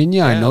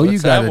Virginia, I Yeah, know you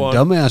let's got have a one.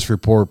 dumbass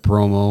report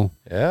promo.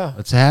 Yeah,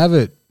 Let's have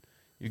it.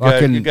 you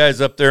fucking- guys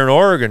up there in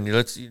Oregon,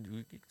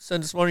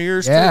 send us one of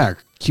yours. Yeah,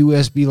 too.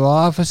 QSB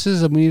law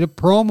offices. We need a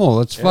promo.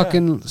 Let's Yeah.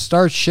 fucking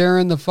start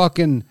sharing the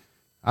fucking.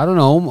 I don't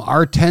know.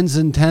 Our tens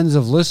and tens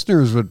of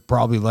listeners would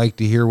probably like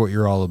to hear what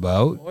you're all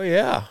about. Oh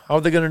yeah, how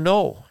are they going to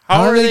know?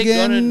 How are they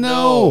going to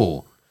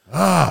know?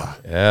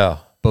 Yeah,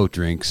 Boat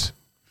drinks.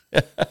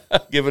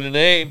 give it a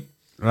name.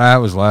 That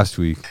was last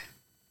week.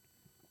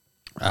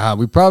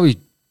 We probably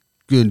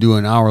gonna do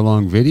an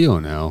hour-long video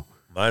now.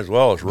 Might as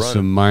well. It's running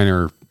Some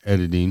minor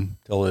editing.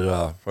 till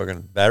it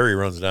fucking battery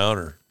runs down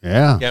or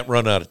Yeah. can't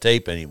run out of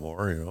tape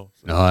anymore. You know.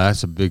 No,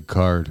 that's a big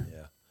card.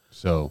 Yeah.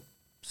 So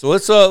So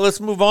let's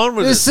move on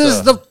with this this.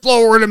 is the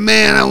Florida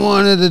man I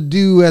wanted to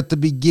do at the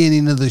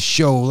beginning of the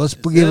show. Let's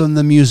give him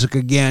the music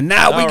again.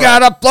 Now we All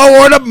got a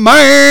Florida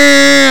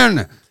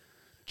man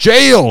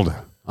jailed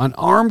on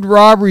armed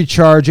robbery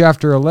charge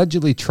after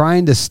allegedly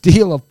trying to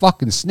steal a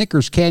fucking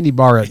Snickers candy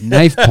bar at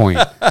knife point.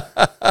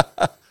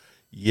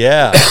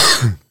 Yeah.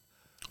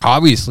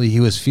 Obviously, he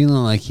was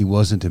feeling like he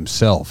wasn't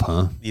himself,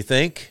 huh? You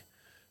think?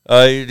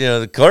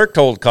 The clerk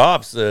told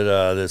cops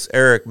that this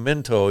Eric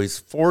Minto, he's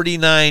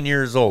 49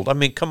 years old. I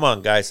mean, come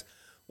on, guys.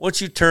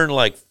 Once you turn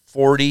like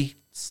 40,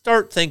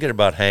 start thinking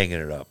about hanging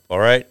it up, all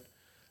right?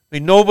 I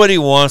mean, nobody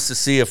wants to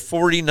see a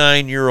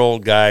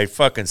 49-year-old guy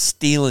fucking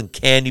stealing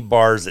candy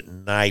bars at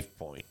knife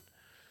point.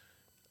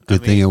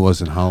 Good thing it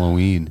wasn't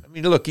Halloween. I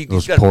mean, look, he's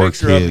Those got a poor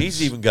picture of him. kids.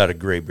 He's even got a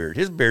gray beard.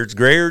 His beard's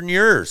grayer than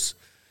yours.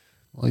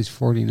 Well, he's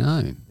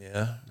 49.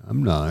 Yeah.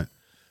 I'm not.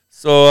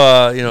 So,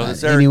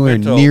 this Eric Anywhere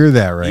Minto, near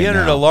that right he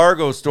entered now. a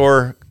Largo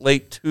store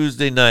late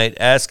Tuesday night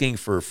asking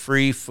for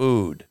free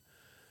food.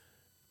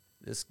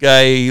 This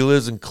guy, he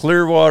lives in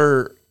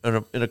Clearwater,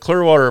 in a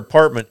Clearwater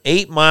apartment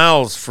 8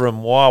 miles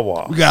from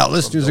Wawa. We got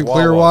listeners the in Wawa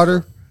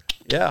Clearwater.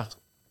 Yeah.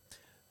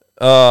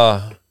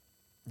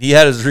 He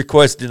had his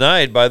request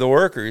denied by the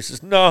worker. He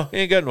says, no, he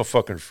ain't got no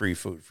fucking free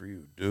food for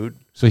you, dude.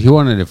 So he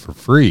wanted it for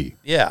free.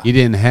 Yeah. He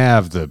didn't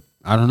have the,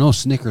 I don't know,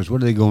 Snickers.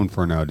 What are they going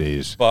for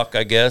nowadays? Buck,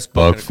 I guess.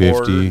 Buck and a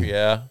quarter, 50.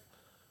 Yeah.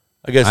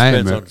 I guess it I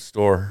depends admit- on the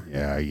store.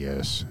 Yeah, I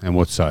guess. And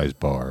what size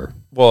bar?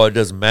 Well, it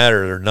doesn't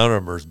matter. None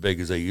of them are as big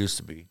as they used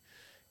to be.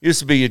 Used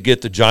to be you'd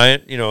get the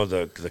giant,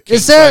 the king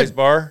Is that- size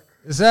bar.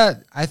 Is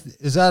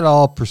that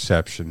all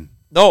perception?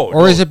 No.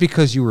 Or no. is it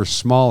because you were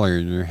smaller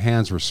and your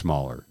hands were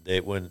smaller?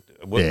 When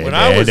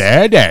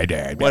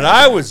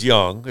I was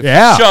young, if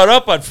Yeah. you shut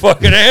up, I'd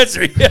fucking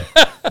answer you.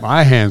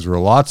 My hands were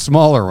a lot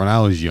smaller when I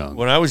was young.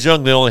 When I was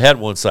young, they only had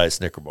one size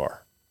Snicker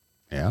bar.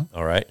 Yeah.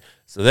 All right.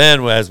 So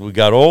then, as we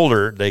got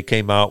older, they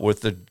came out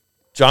with the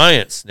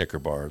giant Snicker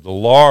bar, the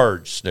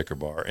large Snicker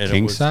bar, and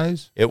King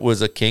size? It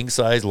was a king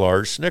size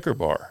large Snicker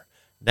bar.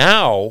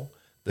 Now,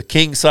 the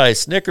king size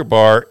Snicker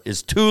bar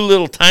is 2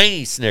 little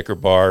tiny Snicker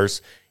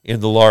bars in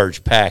the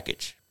large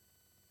package.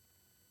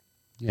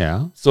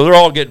 Yeah. So they're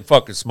all getting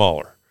fucking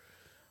smaller.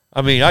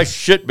 I mean, I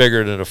shit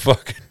bigger than a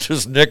fucking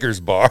just Snickers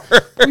bar.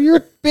 Well,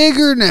 you're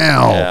bigger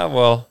now. Yeah,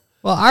 well,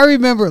 Well, I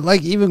remember,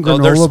 like, even No,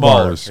 they're granola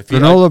smaller. bars. If you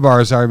Granola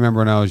bars, I remember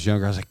when I was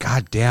younger, I was like,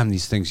 God damn,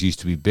 these things used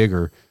to be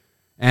bigger.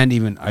 And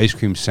even ice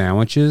cream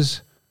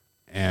sandwiches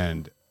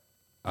and,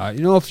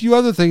 a few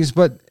other things.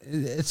 But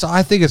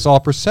I think it's all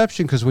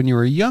perception because when you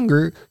were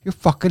younger, your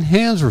fucking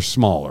hands were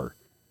smaller.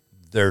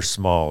 they're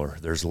smaller.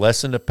 There's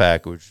less in the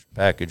package.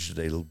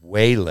 They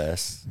weigh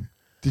less.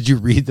 Did you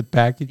read the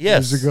package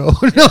Yes. years ago?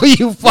 No,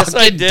 you fucking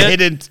I did.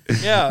 didn't.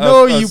 Yeah,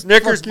 No, a you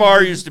Snickers fucking bar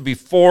didn't. used to be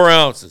 4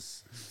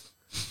 ounces.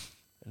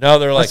 Now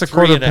they're like That's a 3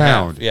 quarter and a half.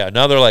 pound. Yeah,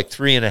 now they're like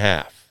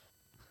 3.5.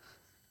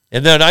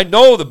 And then I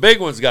know the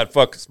big ones got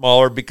fucking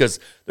smaller because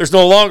there's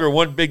no longer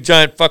one big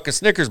giant fucking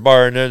Snickers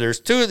bar in there. There's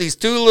these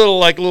two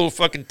little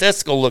fucking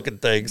testicle looking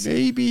things.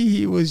 Maybe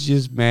he was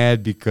just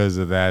mad because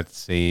of that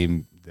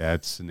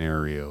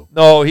scenario.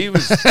 No, he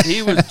was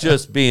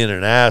just being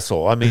an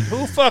asshole. I mean,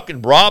 who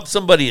fucking robbed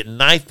somebody at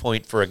knife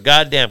point for a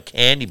goddamn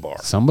candy bar?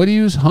 Somebody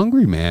who's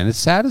hungry, man. It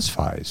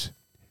satisfies.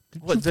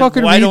 Did What, you then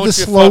fucking why read don't the you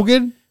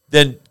slogan?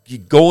 Then you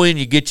go in,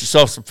 you get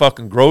yourself some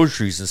fucking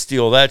groceries and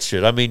steal that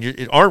shit. I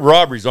mean, armed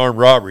robbery's armed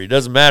robbery. It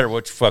doesn't matter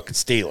what you're fucking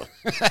stealing.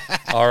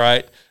 All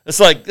right? It's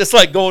like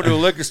going to a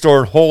liquor store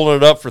and holding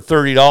it up for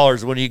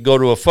 $30 when you go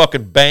to a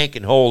fucking bank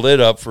and hold it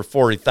up for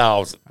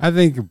 $40,000. I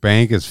think a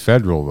bank is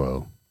federal,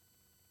 though.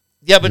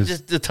 Yeah, but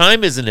the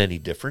time isn't any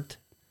different.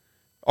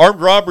 Armed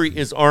robbery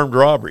is armed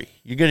robbery.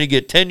 You're going to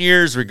get 10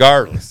 years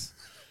regardless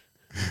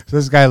So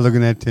this guy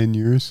looking at 10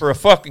 years. for a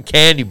fucking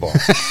candy bar.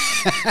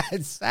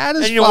 It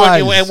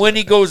satisfies. And when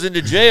he goes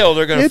into jail,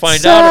 they're going to It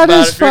find out about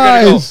it. They're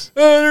going to go, satisfies.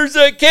 oh, there's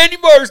that candy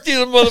bar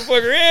stealing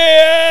motherfucker.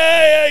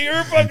 Yeah,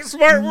 you're fucking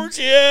smart, weren't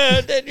you?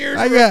 Yeah, 10 years.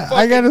 I for a got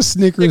fucking a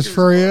Snickers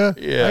for you.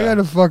 Yeah. I got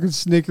a fucking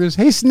Snickers.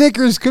 Hey,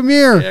 Snickers, come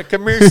here. Yeah,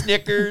 come here,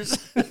 Snickers.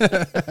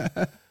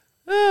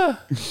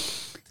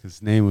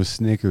 His name was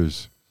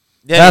Snickers.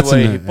 Anyway,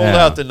 he an- pulled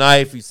yeah. out the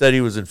knife. He said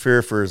he was in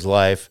fear for his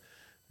life.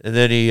 And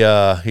then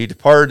he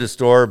departed the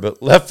store,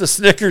 but left the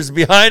Snickers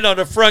behind on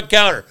the front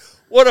counter.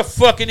 What a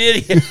fucking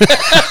idiot.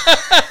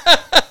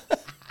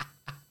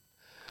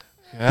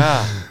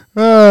 Yeah.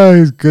 Oh,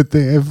 he's a good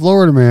thing. Hey,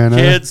 Florida man. Huh?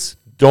 Kids,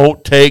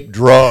 don't take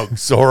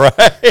drugs, all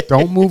right?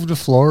 Don't move to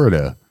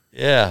Florida.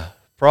 Yeah,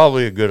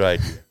 probably a good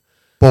idea.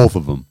 Both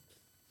of them.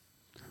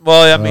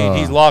 Well, I mean,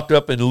 he's locked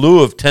up in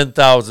lieu of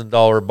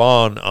 $10,000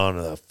 bond on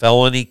a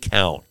felony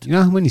count. Do you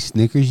know how many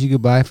Snickers you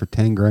could buy for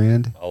 10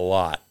 grand? A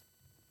lot.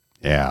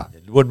 Yeah,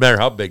 It wouldn't matter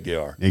how big they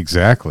are.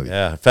 exactly.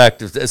 Yeah. In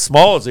fact, as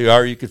small as they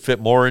are, you could fit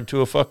more into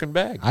a fucking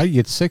bag. I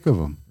get sick of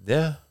them.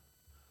 Yeah.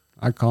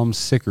 I call them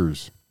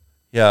sickers.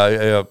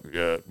 Yeah.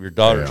 Your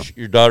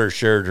daughter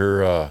shared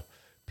her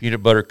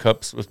peanut butter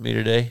cups with me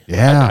today.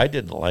 Yeah. I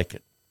didn't like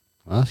it.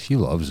 Well, she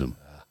loves them.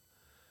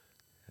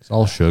 It's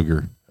all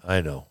sugar.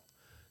 I know.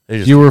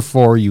 If you were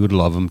 4, you would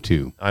love them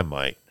too. I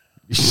might.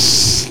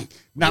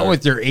 Not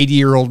with your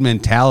 80-year-old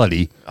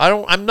mentality.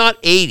 I'm not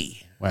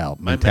 80. Well,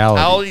 My mentality.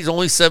 mentality's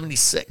only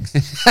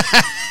 76.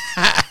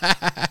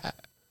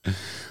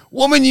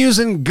 Woman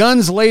using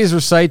gun's laser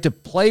sight to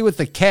play with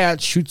the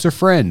cat shoots her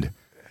friend.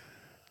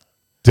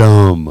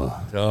 Dumb.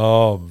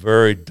 Oh,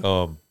 very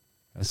dumb.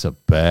 That's a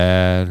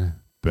bad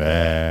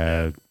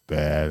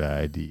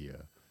idea.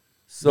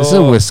 So, This is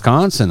in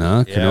Wisconsin,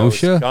 huh? yeah,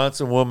 Kenosha?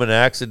 Wisconsin woman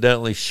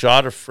accidentally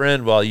shot a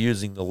friend while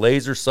using the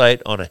laser sight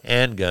on a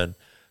handgun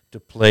to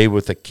play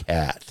with a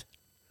cat.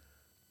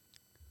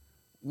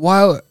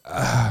 Wow.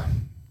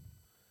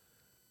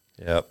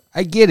 Yep.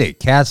 I get it.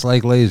 Cats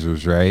like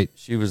lasers, right?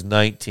 She was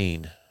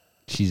 19.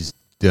 She's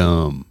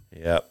dumb.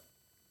 Yep.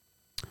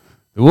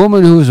 The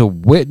woman who is a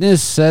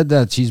witness said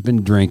that she's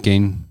been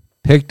drinking,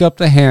 picked up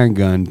the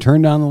handgun,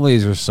 turned on the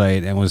laser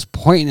sight, and was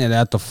pointing it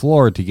at the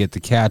floor to get the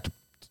cat to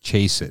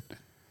chase it.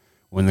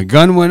 When the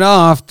gun went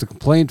off, the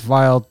complaint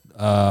filed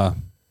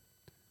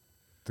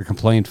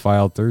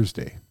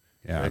Thursday.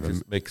 Yeah. Can I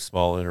just make a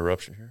small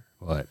interruption here?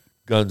 What?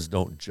 Guns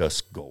don't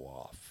just go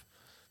off.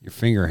 Your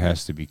finger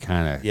has to be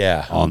kind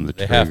of on the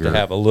they trigger. have to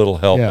have a little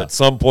help Yeah. at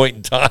some point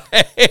in time.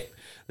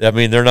 I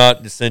mean, they're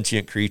not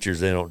sentient creatures.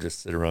 They don't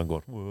just sit around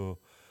going, "Whoa,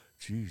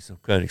 geez, I'm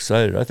kind of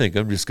excited. I think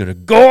I'm just going to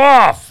go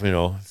off." You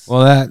know.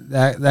 Well,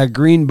 that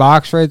green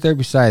box right there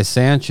beside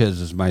Sanchez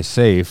is my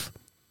safe,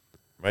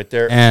 Right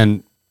there.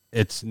 and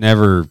it's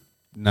never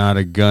not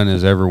a gun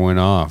has ever went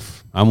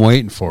off. I'm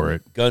waiting for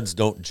it. Guns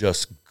don't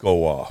just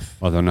go off.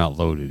 Well, they're not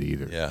loaded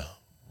either. Yeah.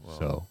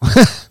 So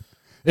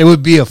it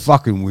would be a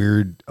fucking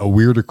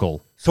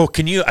weirdical. So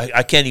can you?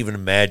 I can't even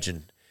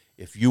imagine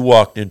if you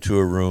walked into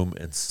a room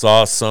and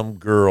saw some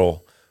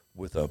girl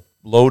with a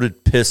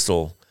loaded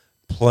pistol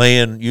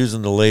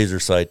using the laser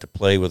sight to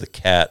play with a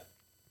cat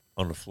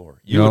on the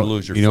floor. You would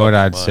lose your. You know what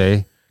I'd fucking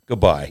mind. say?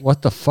 Goodbye.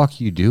 What the fuck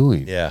you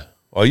doing? Yeah.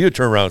 Well, you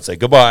turn around and say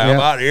goodbye. I'm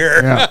Yeah. out of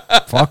here. Yeah.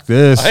 Fuck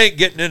this. I ain't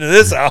getting into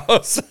this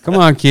house. Come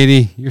on,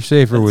 kitty. You're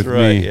safer with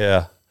right. me.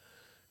 Yeah.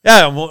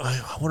 Yeah.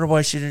 I wonder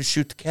why she didn't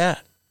shoot the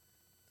cat.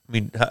 I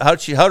mean, how'd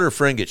her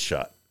friend get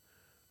shot?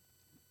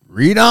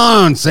 Read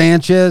on,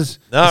 Sanchez.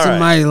 All It's right. a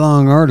mighty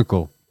long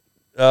article.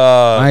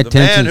 My The man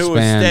attention who was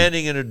span.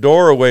 standing in a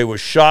doorway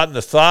was shot in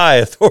the thigh.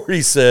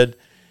 Authorities said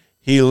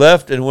he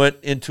left and went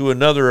into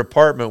another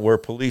apartment where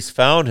police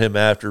found him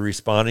after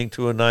responding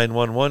to a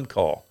 911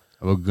 call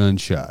Of a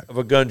gunshot. of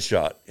a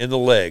gunshot in the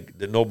leg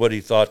that nobody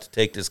thought to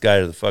take this guy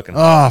to the fucking Oh,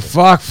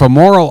 hospital. fuck.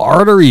 Femoral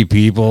artery,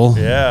 people.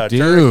 Yeah, a Dude.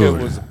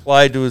 tourniquet was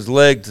applied to his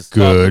leg to stop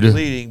Good. the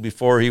bleeding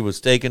before he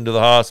was taken to the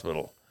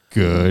hospital.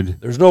 Good.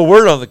 There's no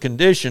word on the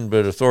condition,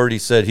 but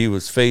authorities said he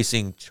was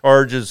facing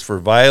charges for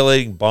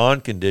violating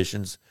bond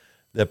conditions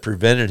that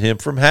prevented him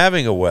from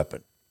having a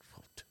weapon.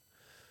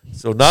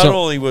 So not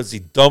only was he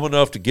dumb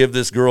enough to give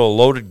this girl a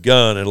loaded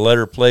gun and let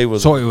her play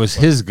with So it, it was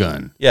his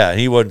gun. yeah, and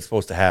he wasn't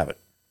supposed to have it.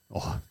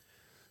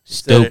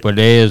 Stupid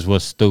is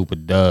what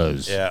stupid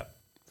does. Yeah.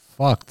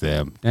 Fuck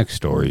them. Next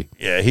story.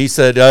 Yeah, he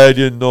said, I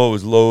didn't know it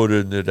was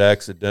loaded and it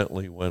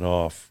accidentally went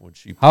off when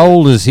she How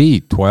old is he?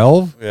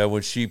 12? Yeah,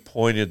 when she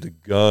pointed the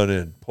gun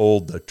and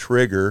pulled the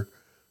trigger.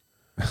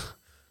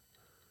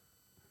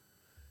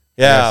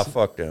 Yeah,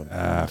 fuck them.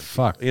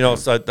 Fuck. You know,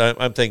 so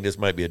I'm thinking this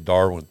might be a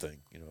Darwin thing.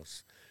 You know,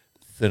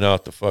 thin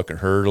out the fucking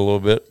herd a little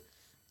bit.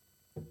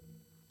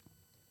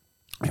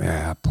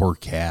 Yeah, poor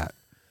cat.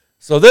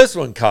 So this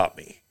one caught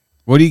me.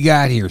 What do you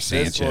got here,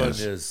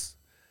 Sanchez?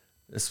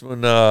 This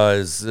one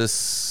is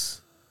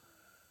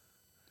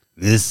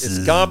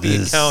it's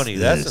Gambia County.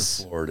 That's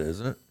in Florida,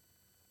 isn't it?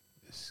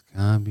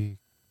 Gambia.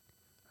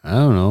 I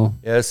don't know.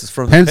 Yeah, this is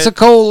from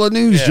Pensacola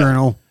News Yeah.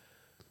 Journal.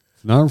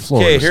 Another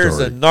Florida Okay, here's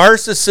story. a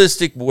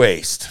narcissistic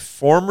waste.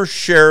 Former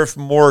Sheriff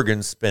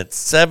Morgan spent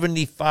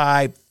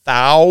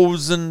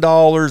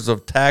 $75,000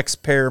 of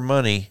taxpayer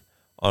money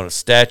on a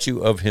statue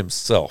of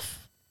himself.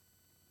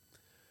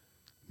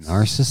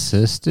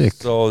 Narcissistic.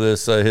 So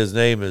this his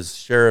name is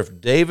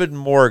Sheriff David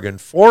Morgan,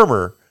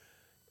 former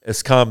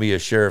Escambia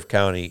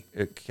County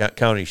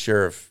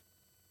Sheriff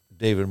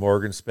David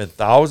Morgan spent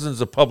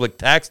thousands of public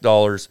tax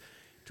dollars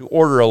to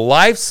order a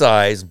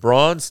life-size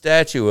bronze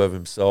statue of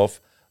himself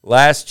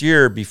last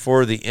year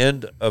before the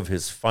end of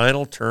his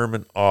final term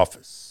in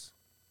office.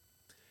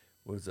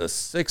 It was a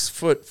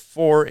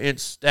 6'4"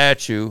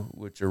 statue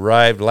which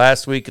arrived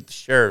last week at the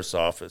sheriff's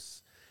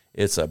office.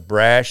 It's a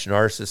brash,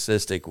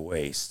 narcissistic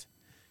waste.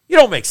 You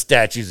don't make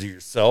statues of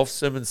yourself,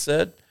 Simmons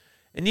said,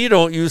 and you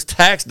don't use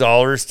tax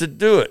dollars to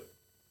do it.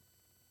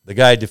 The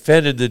guy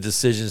defended the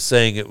decision,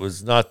 saying it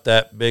was not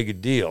that big a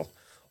deal.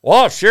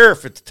 Well,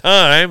 sheriff at the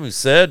time, he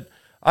said,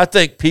 I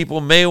think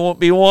people may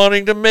be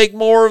wanting to make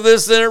more of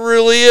this than it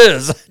really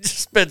is. I just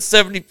spent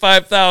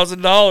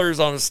 $75,000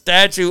 on a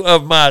statue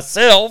of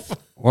myself.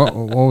 What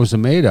was it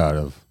made out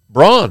of?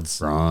 Bronze.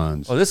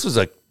 Bronze. Well, this was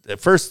at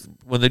first,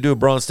 when they do a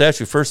bronze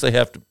statue, first they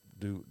have to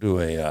do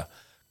a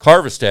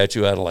carve a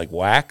statue out of like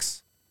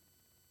wax.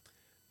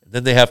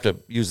 Then they have to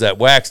use that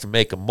wax to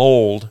make a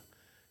mold,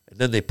 and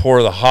then they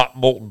pour the hot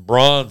molten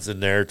bronze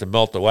in there to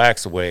melt the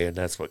wax away, and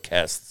that's what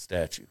casts the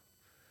statue.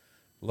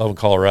 Love in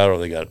Colorado,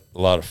 they got a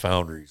lot of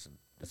foundries, and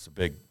it's a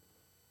big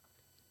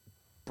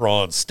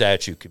bronze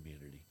statue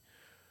community.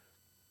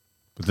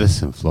 But this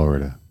is in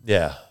Florida.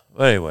 Yeah.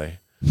 Well, anyway,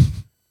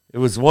 it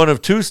was one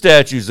of 2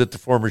 statues that the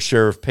former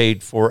sheriff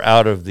paid for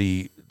out of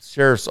the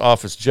Sheriff's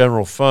Office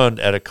General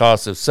Fund at a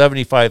cost of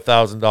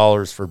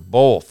 $75,000 for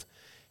both.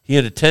 He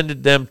had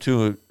intended them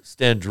to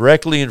stand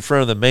directly in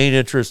front of the main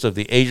entrance of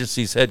the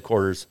agency's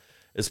headquarters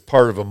as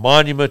part of a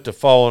monument to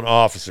fallen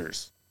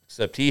officers,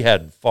 except he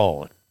hadn't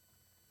fallen.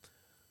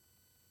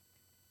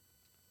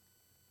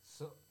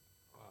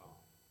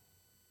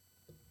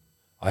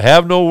 I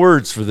have no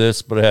words for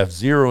this, but I have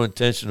zero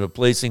intention of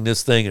placing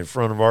this thing in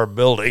front of our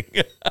building.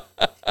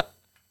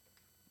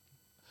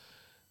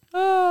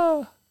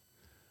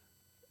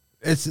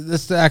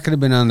 That could have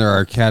been under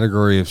our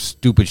category of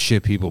stupid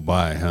shit people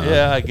buy, huh?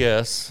 Yeah, I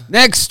guess.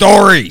 Next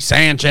story,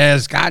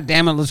 Sanchez. God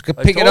damn it, let's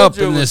pick it up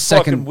in this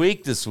second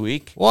week this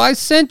week. Well, I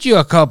sent you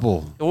a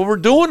couple. Well, we're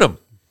doing them.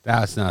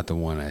 That's not the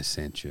one I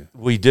sent you.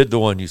 We did the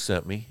one you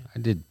sent me. I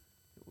did.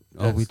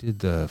 We did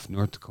the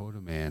North Dakota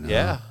man.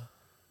 Yeah.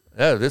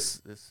 Yeah.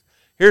 This.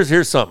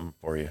 Here's something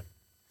for you.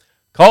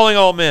 Calling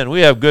all men,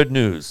 we have good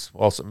news.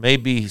 Whilst it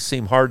may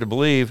seem hard to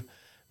believe,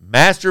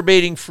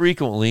 masturbating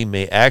frequently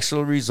may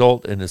actually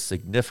result in a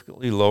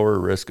significantly lower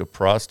risk of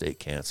prostate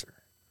cancer.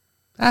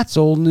 That's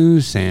old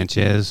news,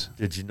 Sanchez.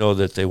 Did you know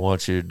that they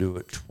want you to do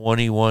it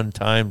 21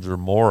 times or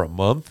more a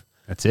month?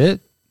 That's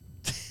it?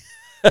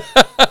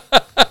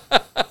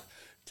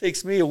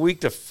 Takes me a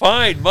week to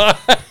find mine.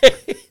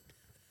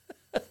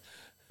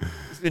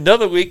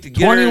 Another week to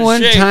get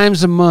 21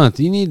 times a month.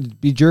 You need to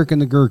be jerking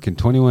the gherkin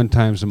 21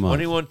 times a month.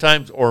 21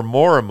 times or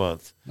more a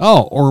month.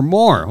 Oh, or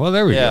more. Well,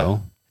 there we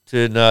go.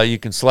 You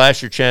can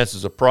slash your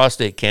chances of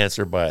prostate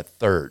cancer by a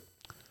third.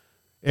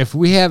 If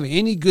we have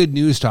any good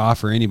news to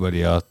offer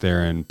anybody out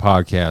there in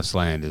podcast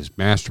land, is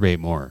masturbate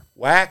more.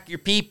 Whack your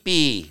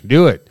pee-pee.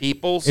 Do it.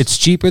 Peoples. It's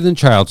cheaper than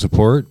child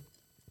support.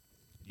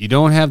 You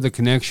don't have the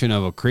connection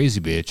of a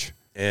crazy bitch.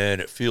 And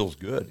it feels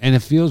good. And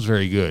it feels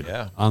very good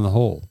on the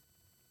whole.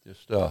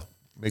 Just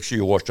make sure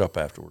you wash up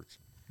afterwards.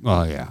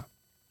 Oh, yeah.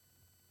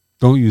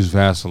 Don't use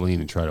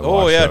Vaseline and try to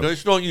wash up.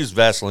 Just don't use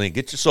Vaseline.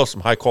 Get yourself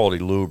some high-quality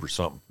lube or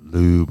something.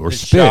 Lube or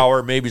spit.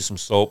 Shower, maybe some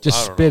soap.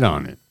 Just spit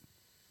on it.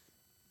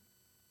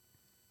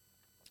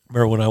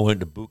 Remember when I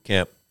went to boot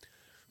camp?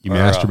 You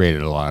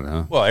masturbated a lot,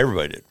 huh? Well,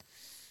 everybody did.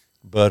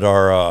 But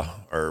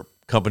our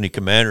company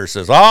commander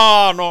says, no,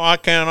 I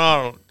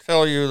cannot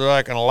tell you that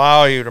I can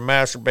allow you to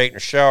masturbate in the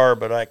shower,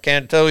 but I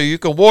can tell you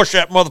can wash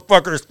that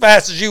motherfucker as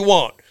fast as you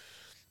want.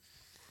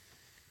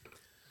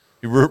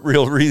 He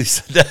really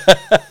said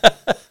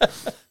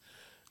that.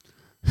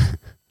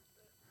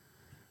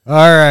 All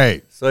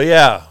right. So,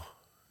 yeah.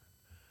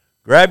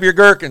 Grab your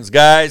gherkins,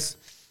 guys.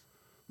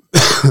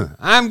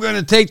 I'm going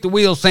to take the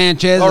wheel,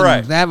 Sanchez, All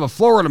right. and have a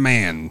Florida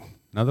man.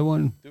 Another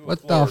one?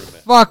 What the man.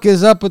 fuck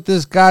is up with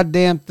this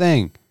goddamn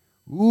thing?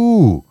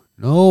 Ooh,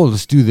 no,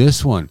 let's do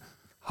this one.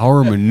 How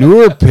a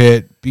manure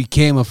pit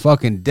became a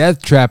fucking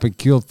death trap and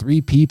killed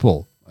 3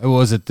 people.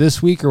 Was it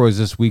this week or was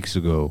this weeks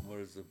ago?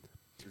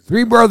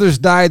 3 brothers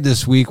died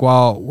this week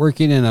while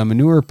working in a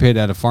manure pit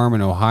at a farm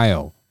in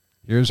Ohio.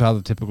 Here's how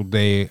the typical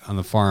day on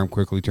the farm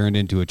quickly turned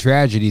into a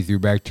tragedy through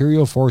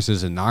bacterial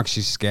forces and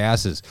noxious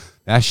gases.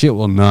 That shit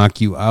will knock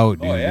you out,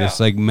 dude. It's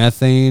like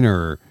methane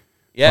or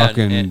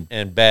fucking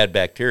and bad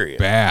bacteria.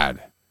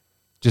 Bad.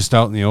 Just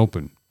out in the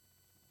open.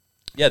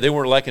 Yeah, they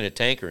weren't like in a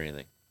tank or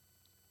anything.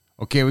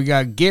 Okay, we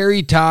got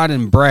Gary, Todd,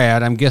 and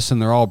Brad. I'm guessing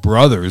they're all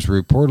brothers.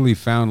 Were reportedly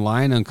found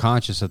lying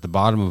unconscious at the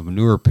bottom of a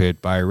manure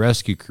pit by a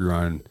rescue crew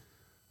on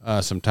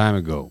some time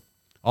ago.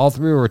 All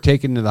 3 were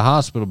taken to the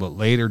hospital, but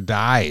later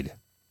died.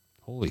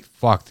 Holy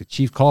fuck. The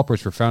chief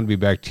culprits were found to be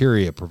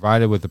bacteria.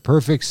 Provided with the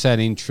perfect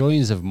setting,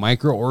 trillions of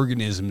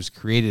microorganisms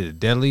created a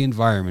deadly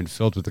environment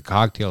filled with a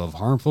cocktail of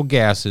harmful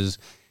gases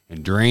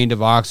and drained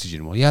of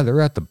oxygen. Well, yeah,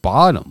 they're at the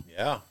bottom.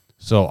 Yeah.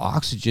 So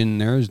oxygen,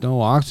 there's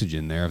no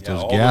oxygen there. If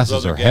those all gases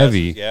those are gases,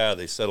 heavy. Yeah,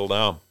 they settle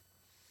down.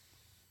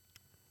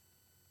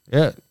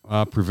 Yeah,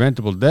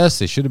 preventable deaths.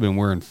 They should have been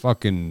wearing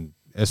fucking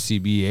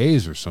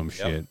SCBAs or some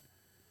shit.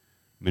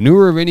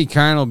 Manure of any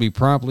kind will be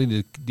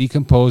promptly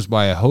decomposed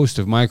by a host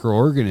of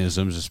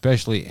microorganisms,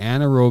 especially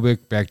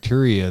anaerobic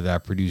bacteria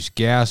that produce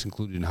gas,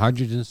 including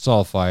hydrogen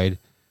sulfide.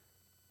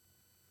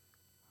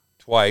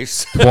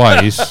 Twice.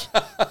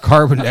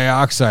 Carbon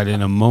dioxide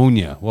and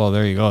ammonia. Well,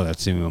 there you go.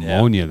 That's the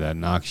ammonia that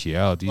knocks you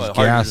out. These gases.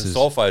 Hydrogen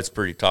sulfide's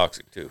pretty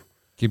toxic, too.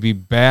 Can be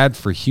bad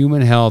for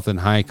human health in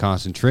high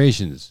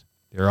concentrations.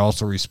 They're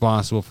also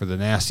responsible for the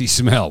nasty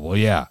smell. Well,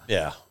 yeah.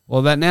 Yeah.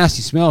 Well, that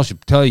nasty smell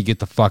should tell you get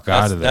the fuck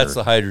out of there. That's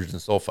the hydrogen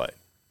sulfide.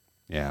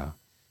 Yeah.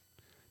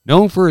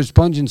 Known for its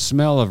pungent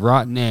smell of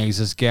rotten eggs,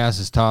 this gas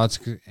is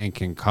toxic and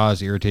can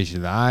cause irritation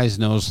of the eyes,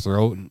 nose,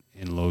 throat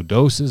in low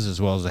doses, as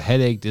well as a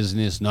headache,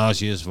 dizziness,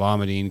 nauseous,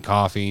 vomiting,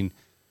 coughing.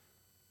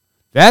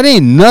 That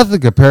ain't nothing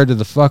compared to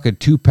the fucking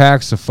 2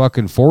 packs of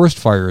fucking forest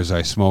fires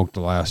I smoked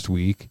last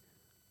week.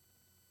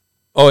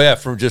 Oh yeah,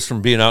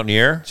 from being out in the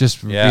air. Just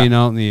from Yeah. being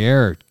out in the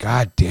air.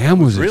 God damn,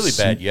 was it Really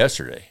bad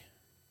yesterday.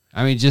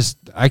 I mean,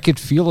 I could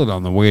feel it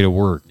on the way to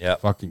work. Yeah.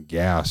 Fucking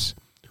gas.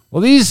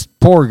 Well, these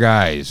poor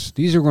guys,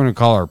 these are going to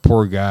call our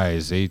poor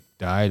guys. They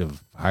died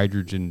of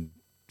hydrogen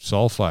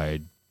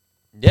sulfide,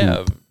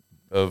 Yeah,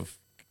 of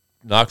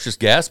noxious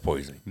gas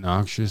poisoning.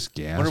 noxious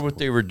gas. I wonder what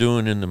they were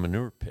doing in the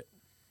manure pit.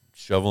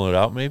 Shoveling it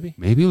out, maybe?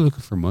 Maybe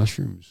looking for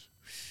mushrooms.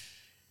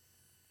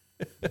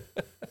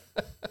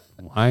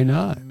 Why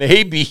not?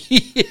 Maybe.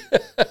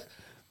 I'm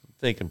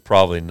thinking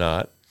probably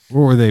not.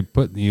 Or were they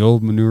putting the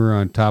old manure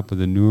on top of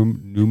the new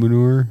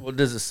manure? What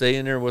does it say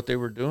in there what they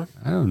were doing?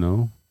 I don't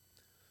know.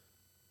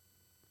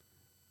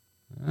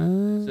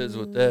 It says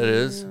what that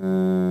is.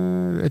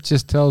 It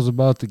just tells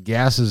about the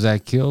gases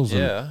that kills them.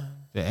 Yeah.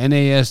 The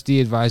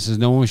NASD advises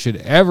no one should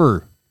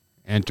ever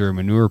enter a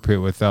manure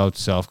pit without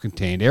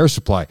self-contained air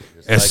supply.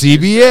 Just like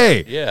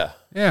SCBA. Yeah.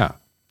 Yeah.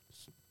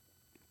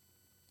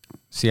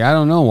 See, I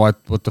don't know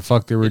what the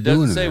fuck they were It doing.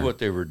 doesn't in say there. what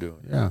they were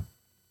doing. Yeah.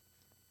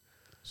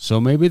 So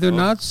maybe they're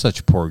not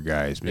such poor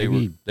guys.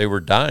 Maybe They were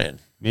dying.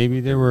 maybe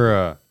they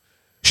were.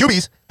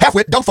 Shoobies,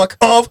 halfwit dumb fuck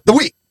of the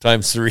week.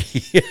 Times 3.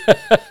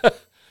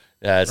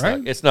 Yeah,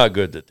 Right? it's not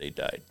good that they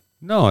died.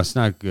 No, it's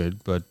not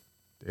good, but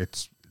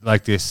it's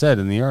like they said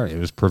in the art, it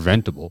was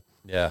preventable.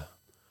 Yeah.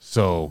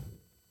 So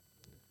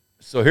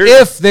So here's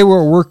if they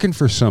were working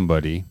for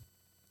somebody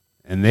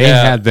and they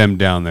Yeah. had them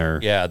down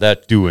there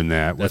that doing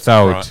that that's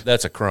without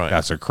that's a crime.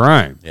 that's a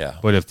crime. Yeah.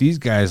 But if these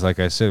guys, like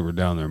I said, were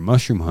down there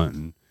mushroom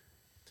hunting,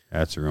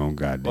 that's their own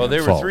goddamn Well,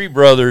 they were fault. 3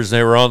 brothers.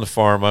 They were on the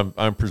farm.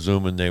 I'm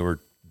presuming they were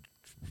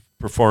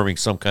performing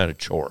some kind of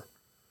chore.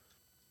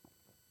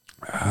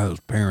 Those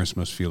parents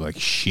must feel like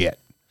shit.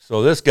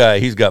 So this guy,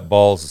 he's got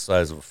balls the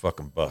size of a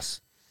fucking bus.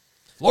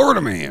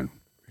 Florida man.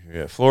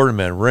 Yeah, Florida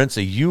man rents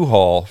a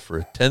U-Haul for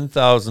a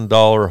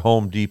 $10,000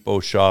 Home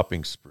Depot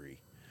shopping spree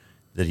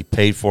that he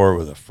paid for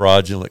with a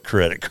fraudulent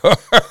credit card.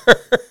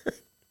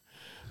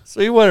 So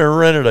he went and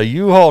rented a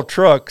U-Haul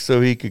truck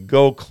so he could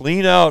go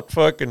clean out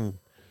fucking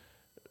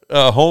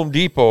Home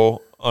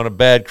Depot on a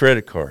bad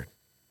credit card.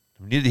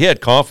 I mean, he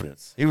had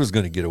confidence. He was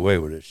going to get away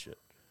with this shit.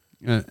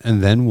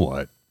 And then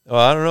what? Oh,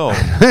 I don't know.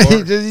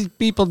 These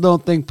people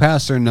don't think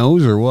past their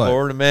nose or what?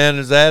 Florida man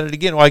is at it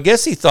again. Well, I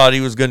guess he thought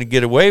he was going to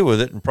get away with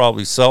it and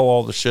probably sell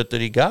all the shit that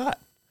he got.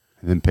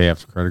 And then pay off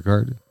the credit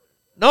card?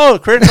 No, the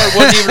credit card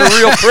wasn't even a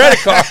real credit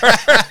card.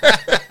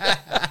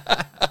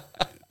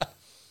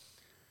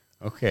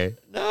 Okay.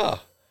 No.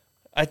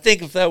 I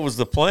think if that was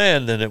the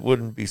plan, then it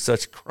wouldn't be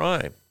such a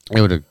crime It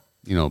would have,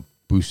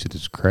 boosted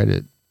his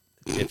credit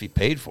if he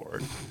paid for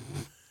it.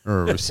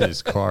 or it was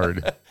his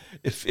card.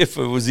 If it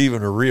was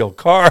even a real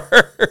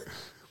car.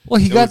 Well,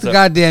 he got was the a-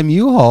 goddamn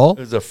U-Haul. It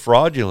was a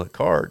fraudulent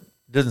card.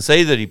 It doesn't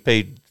say that he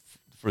paid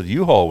for the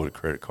U-Haul with a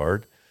credit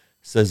card. It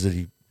says that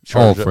he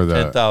charged for up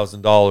the-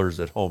 $10,000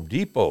 at Home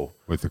Depot.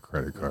 With the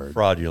credit card.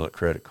 Fraudulent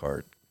credit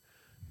card.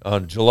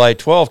 On July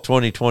 12th,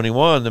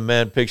 2021, the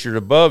man pictured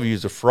above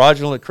used a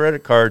fraudulent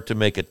credit card to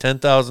make a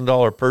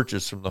 $10,000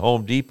 purchase from the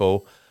Home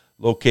Depot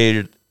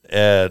located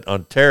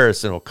on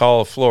Terrace in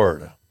Ocala,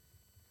 Florida.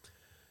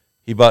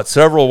 He bought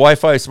several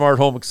Wi-Fi smart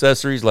home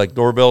accessories like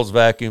doorbells,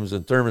 vacuums,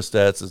 and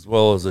thermostats, as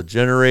well as a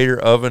generator,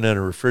 oven, and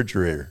a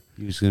refrigerator.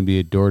 He was going to be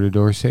a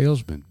door-to-door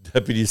salesman.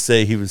 Deputies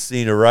say he was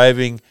seen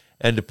arriving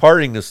and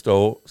departing the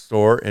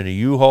store in a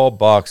U-Haul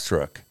box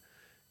truck.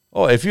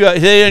 Oh,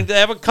 they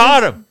haven't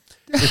caught him.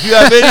 If you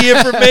have any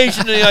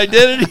information on the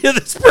identity of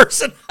this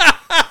person,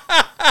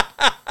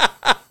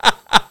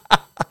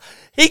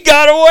 he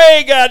got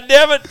away. God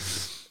damn it!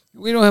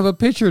 We don't have a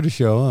picture to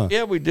show, huh?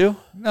 Yeah, we do.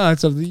 No,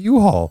 it's of the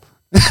U-Haul.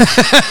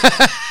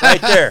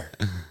 Right there.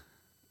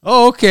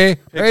 Oh, okay.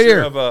 Picture right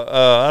here. of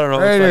I don't know.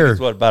 Right Looks here. like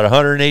it's what, about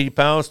 180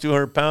 pounds,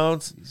 200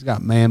 pounds. He's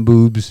got man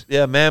boobs.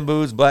 Yeah, man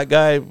boobs, black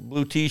guy,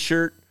 blue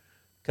T-shirt,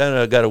 kind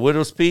of got a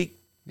widow's peak.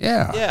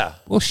 Yeah. Yeah.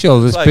 We'll show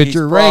this Looks like he's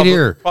picture right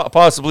here.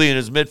 Possibly in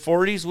his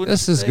mid-40s.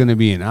 This is going to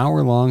be an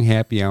hour-long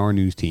happy hour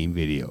news team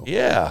video.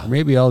 Yeah. Or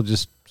maybe I'll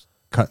just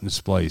cut and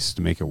splice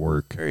to make it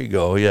work. There you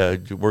go. Yeah,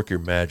 work your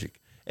magic.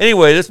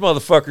 Anyway, this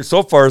motherfucker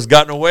so far has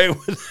gotten away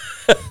with.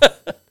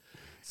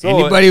 So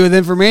Anybody with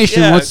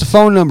information, yeah. what's the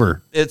phone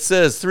number? it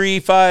says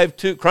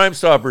 352 Crime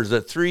Stoppers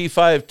at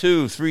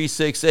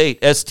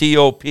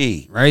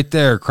 352-368-STOP. Right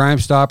there. Crime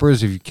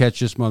Stoppers, if you catch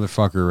this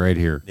motherfucker right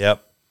here.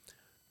 Yep.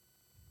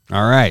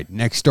 All right.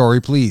 Next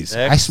story, please.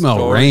 Next I smell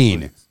story, rain.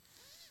 please.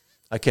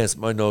 I can't.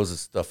 My nose is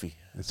stuffy.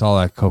 It's all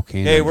that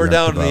cocaine. Hey, I we're dreamt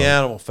down to the about.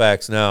 animal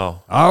facts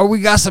now. Oh,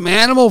 we got some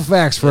animal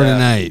facts for Yeah.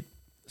 tonight.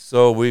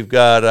 So we've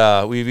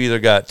either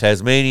got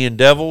Tasmanian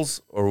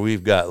devils or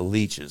we've got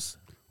leeches.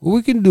 Well,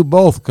 we can do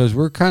both because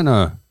we're kind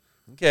of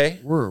Okay.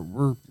 we're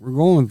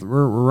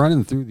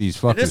running through these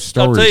fucking I'll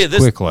stories tell you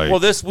this. quickly. Well,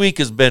 this week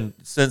has been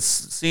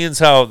seeing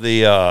how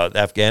the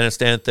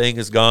Afghanistan thing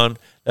has gone.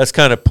 That's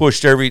kind of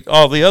pushed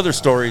all the other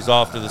stories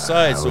off to the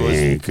side. So we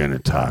it's, ain't gonna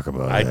talk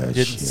about I that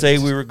didn't shit. say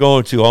we were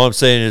going to. All I'm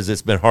saying is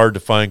it's been hard to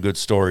find good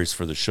stories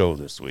for the show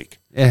this week.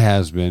 It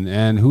has been.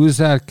 And who's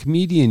that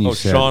comedian you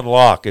said? Sean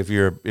Locke. If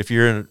you're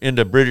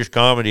into British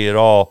comedy at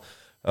all,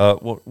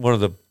 one of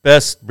the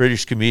best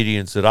British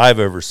comedians that I've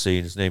ever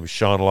seen. His name is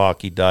Sean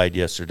Locke. He died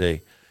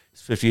yesterday.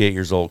 He's 58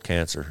 years old,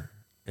 cancer,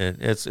 and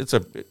it's a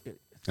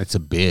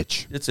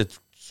bitch. It's a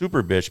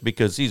super bitch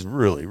because he's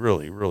really,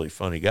 really, really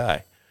funny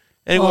guy.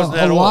 And he Well, wasn't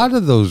that a old. lot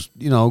of those,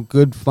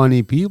 good,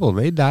 funny people,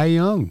 they die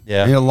young.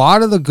 Yeah. I mean, a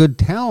lot of the good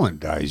talent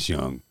dies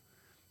young.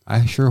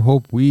 I sure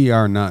hope we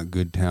are not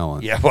good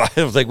talent. Yeah, well, I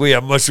don't think we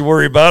have much to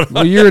worry about.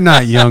 Well, you're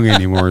not young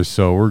anymore,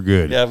 so we're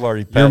good. Yeah, I've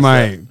already passed You're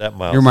my that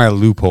mile. You're my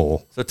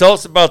loophole. So tell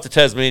us about the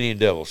Tasmanian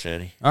Devil,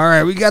 Shanny. All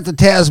right, we got the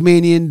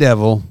Tasmanian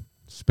Devil.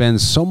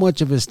 Spends so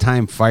much of his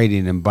time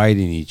fighting and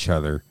biting each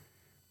other,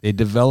 they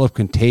develop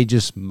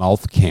contagious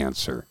mouth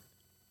cancer.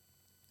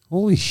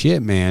 Holy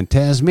shit, man.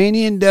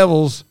 Tasmanian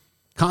Devils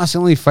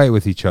constantly fight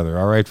with each other,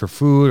 all right, for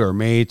food or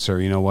mates or,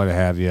 what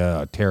have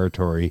you,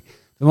 territory.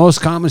 The most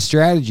common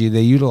strategy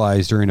they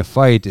utilize during a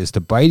fight is to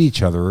bite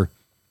each other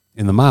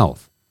in the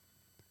mouth.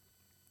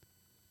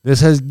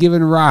 This has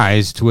given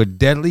rise to a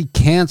deadly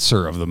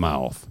cancer of the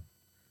mouth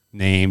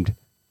named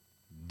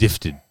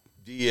diphtheria.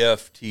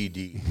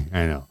 DFTD.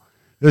 I know.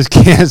 This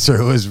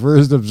cancer was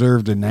first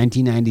observed in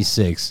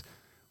 1996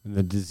 when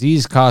the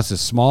disease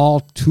causes small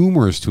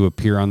tumors to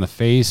appear on the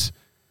face.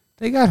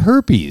 They got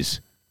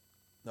herpes.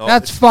 No,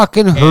 That's it's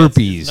fucking cancer.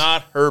 herpes. It's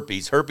not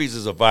herpes. Herpes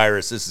is a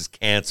virus. This is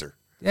cancer.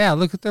 Yeah,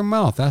 look at their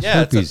mouth. That's Yeah,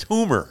 herpes. it's a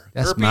tumor.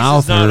 That's herpes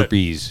mouth is not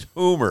herpes. A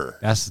tumor.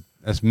 That's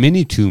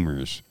mini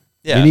tumors.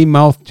 Yeah. Mini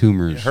mouth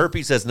tumors.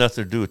 Herpes has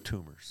nothing to do with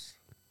tumors.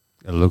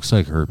 It looks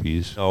like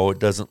herpes. No, it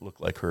doesn't look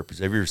like herpes.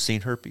 Have you ever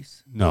seen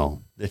herpes?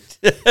 No.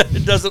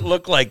 It doesn't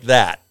look like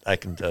that, I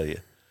can tell you.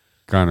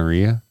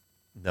 Gonorrhea?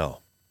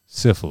 No.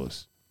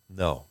 Syphilis?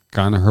 No.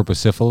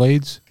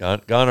 Gonorrhoepasyphilades?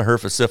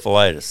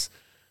 Gonorrhoepasyphilitis.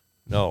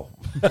 No.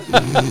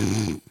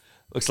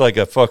 Looks like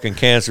a fucking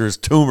cancerous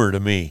tumor to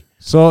me.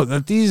 So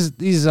that these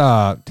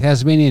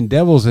Tasmanian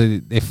Devils,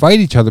 they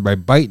fight each other by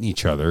biting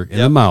each other in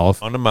the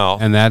mouth. On the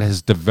mouth. And that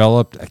has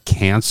developed a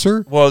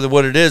cancer? Well,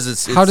 what it is,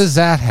 it's How does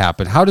that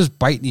happen? How does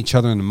biting each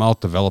other in the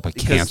mouth develop a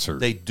because cancer?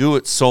 they do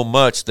it so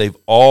much, they've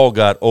all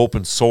got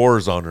open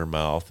sores on their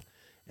mouth,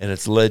 and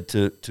it's led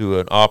to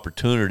an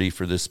opportunity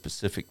for this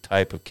specific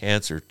type of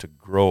cancer to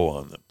grow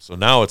on them. So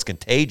now it's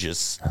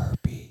contagious.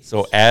 Herpes.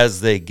 So as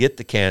they get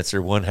the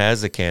cancer, one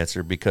has the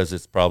cancer because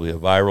it's probably a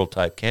viral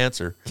type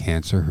cancer.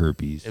 Cancer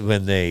herpes.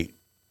 When they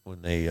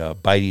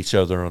bite each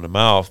other on the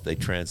mouth, they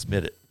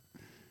transmit it.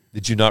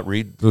 Did you not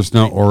read? There's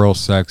no oral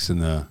sex in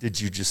the Did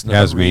you just not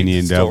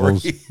Tasmanian read the story?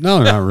 Devils?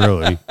 No, not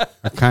really.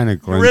 I kind of You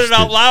glimpsed read it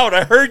out loud.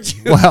 I heard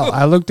you. Well,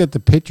 I looked at the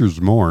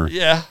pictures more.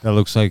 Yeah. That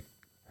looks like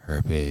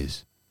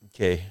herpes.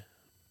 Okay.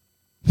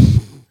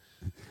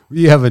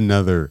 We have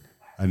another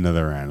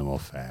animal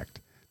fact.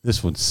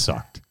 This one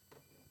sucked.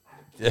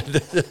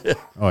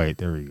 Oh, wait,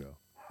 there we go.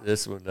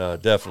 This one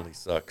definitely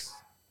sucks.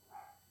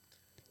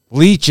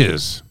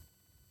 Leeches.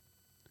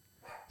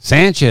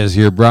 Sanchez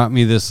here brought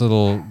me this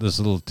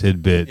little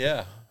tidbit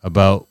Yeah.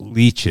 about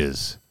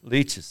leeches.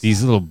 Leeches.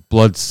 These little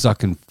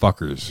blood-sucking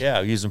fuckers. Yeah,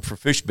 I use them for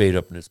fish bait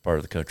up in this part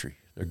of the country.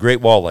 They're great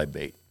walleye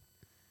bait.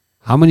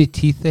 How many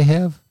teeth they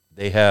have?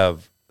 They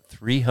have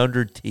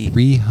 300 teeth.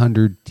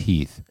 300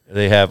 teeth.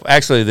 They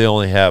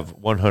only have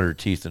 100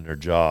 teeth in their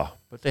jaw,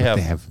 but they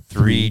have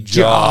three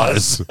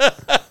jaws.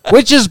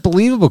 Which is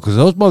believable because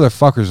those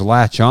motherfuckers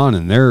latch on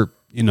and they're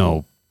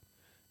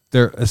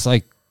it's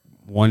like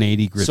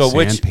 180 grit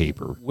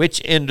sandpaper.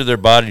 Which end of their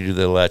body do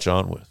they latch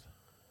on with?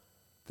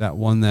 That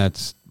one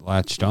that's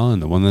latched on,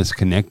 the one that's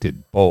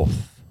connected.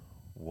 Both.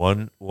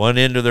 One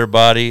end of their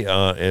body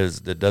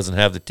that doesn't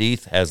have the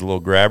teeth has little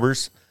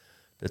grabbers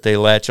that they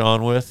latch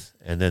on with,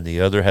 and then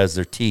the other has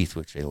their teeth,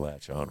 which they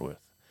latch on with.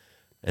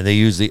 And they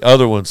use the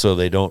other one so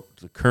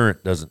the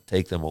current doesn't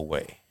take them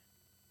away.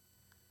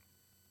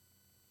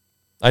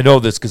 I know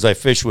this because I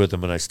fish with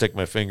them, and I stick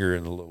my finger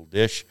in a little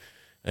dish,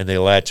 and they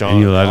latch on.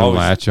 And you let them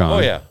latch on. Oh,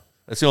 yeah.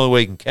 That's the only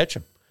way you can catch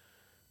them.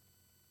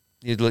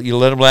 You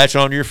let them latch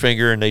onto your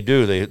finger, and they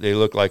do. They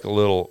look like a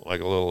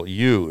little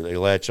U. They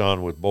latch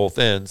on with both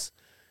ends,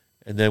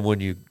 and then when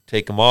you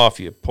take them off,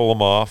 you pull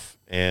them off,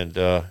 and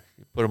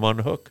you put them on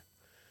the hook.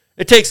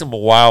 It takes them a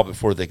while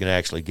before they can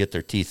actually get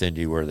their teeth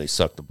into you where they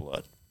suck the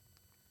blood.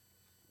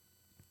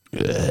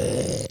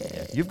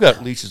 Yeah. You've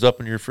got leeches up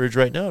in your fridge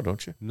right now,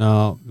 don't you?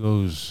 No,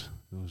 those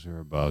are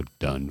about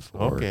done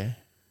for. Okay.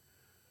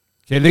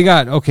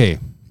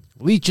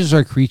 Leeches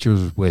are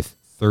creatures with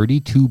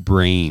 32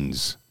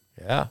 brains.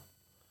 Yeah.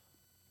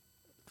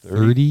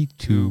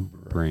 32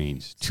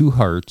 brains. 2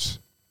 hearts,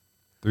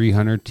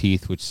 300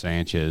 teeth, which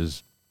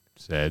Sanchez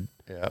said.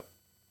 Yeah.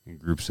 In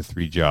groups of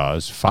 3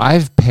 jaws.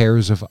 5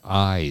 pairs of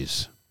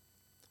eyes.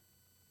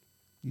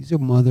 These are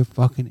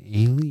motherfucking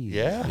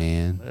aliens,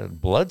 man.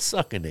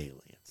 Blood-sucking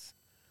aliens.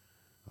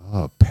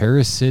 Oh,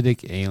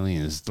 parasitic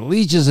aliens. The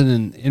leech is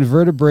an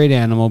invertebrate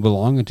animal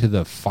belonging to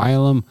the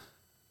phylum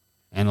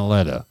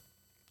Annelida,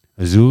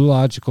 a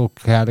zoological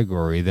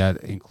category that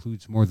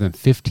includes more than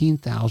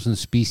 15,000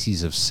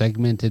 species of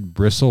segmented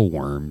bristle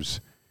worms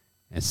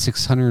and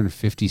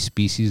 650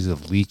 species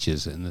of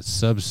leeches in the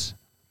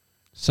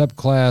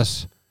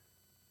subclass.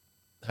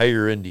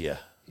 Hyerindia.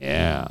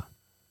 Yeah.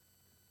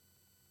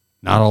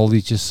 not all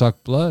leeches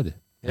suck blood.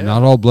 And Yeah.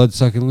 not all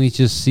blood-sucking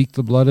leeches seek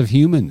the blood of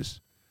humans.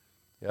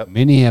 Yep.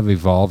 Many have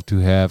evolved to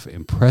have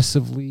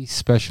impressively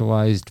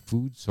specialized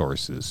food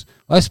sources.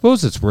 Well, I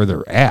suppose it's where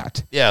they're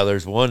at. Yeah,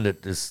 there's one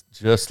that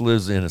just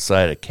lives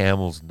inside a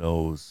camel's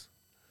nose.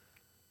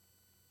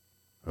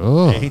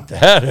 Oh, Ain't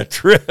that a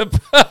trip?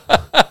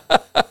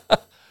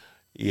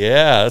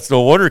 Yeah, that's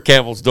no wonder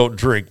camels don't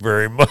drink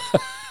very much.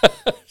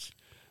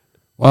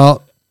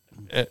 well,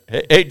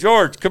 Hey,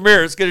 George, come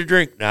here. Let's get a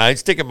drink. Nah, I'm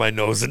sticking my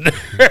nose in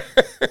there.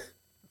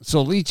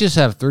 so leeches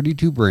have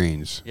 32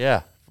 brains.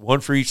 Yeah, one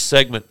for each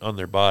segment on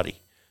their body.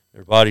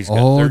 Their body's got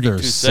Oh, 32 they're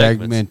segments.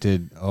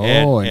 segmented.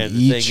 Oh, and the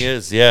each. thing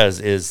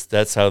is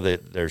that's how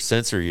their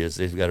sensory is.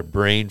 They've got a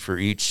brain for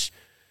each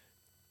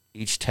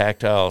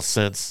tactile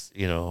sense.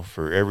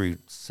 For every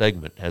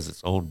segment has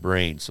its own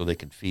brain, so they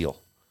can feel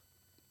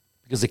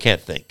because they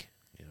can't think.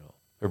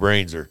 Their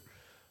brains are,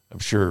 I'm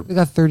sure. They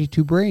got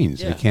 32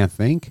 brains. Yeah. They can't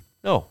think.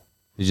 No,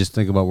 They just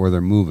think about where they're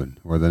moving,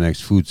 where the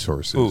next food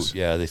source food. is.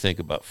 Yeah, they think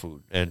about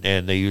food, and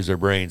they use their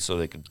brains so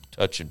they can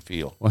touch and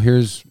feel. Well,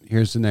 here's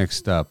the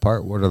next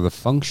part. What are the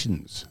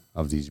functions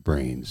of these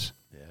brains?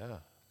 Yeah.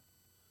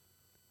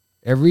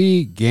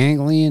 Every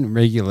ganglion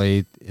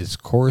regulate its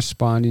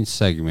corresponding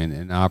segment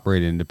and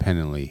operate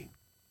independently.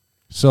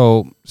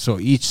 So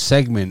each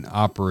segment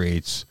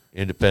operates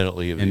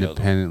Independently of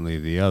independently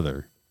of the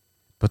other.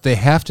 But they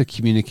have to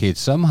communicate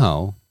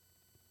somehow.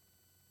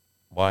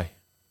 Why?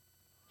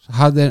 So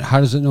how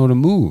does it know to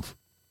move?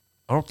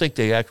 I don't think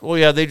they act. Well,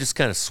 yeah, they just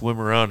kind of swim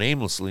around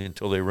aimlessly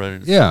until they run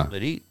into Yeah.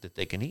 something that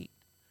they can eat.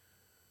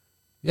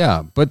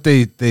 Yeah, but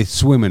they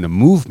swim in a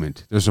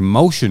movement. There's a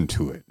motion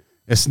to it.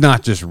 It's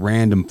not just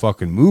random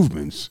fucking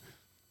movements.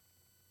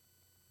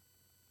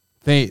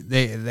 They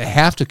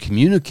have to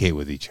communicate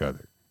with each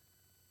other.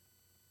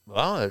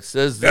 Well, it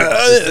says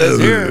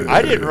here.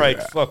 I didn't write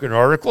the fucking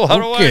article. How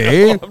do I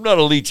Okay. know? I'm not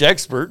a leech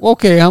expert.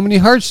 Okay, how many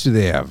hearts do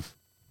they have?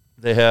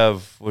 They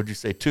have, what'd you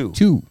say, two?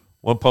 Two.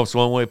 One pumps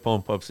one way,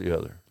 one pumps the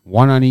other.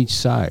 One on each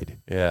side.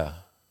 Yeah.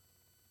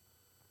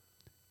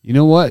 You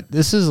know what?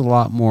 This is a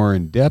lot more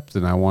in depth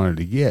than I wanted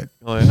to get.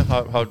 Oh,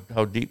 yeah?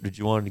 How deep did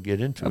you want to get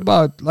into it?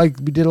 About like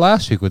we did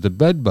last week with the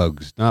bed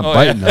bugs, not Oh,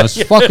 biting yeah. us,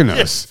 Yeah. fucking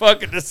us.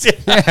 Fucking us.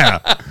 Yeah.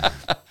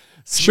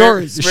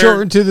 Short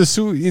to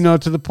the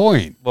to the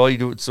point. Well, you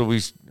do it so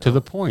To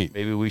the point.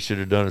 maybe we should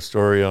have done a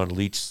story on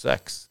leech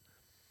sex.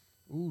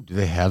 Ooh, do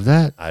they have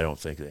that? I don't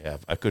think they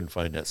have. I couldn't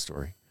find that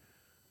story.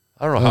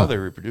 I don't know how they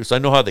reproduce. I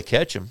know how they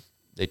catch them.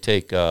 They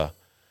take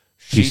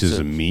Pieces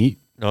of meat.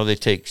 No, they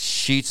take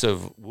sheets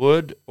of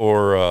wood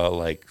or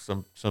like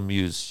some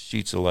use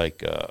sheets of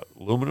like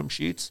aluminum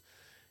sheets,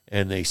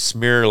 and they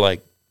smear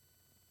like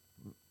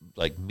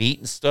meat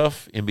and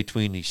stuff in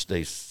between these.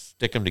 They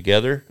stick them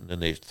together, and then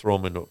they throw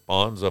them into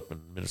ponds up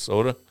in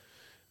Minnesota.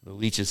 The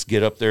leeches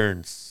get up there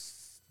and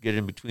get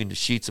in between the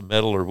sheets of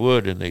metal or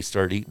wood, and they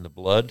start eating the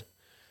blood.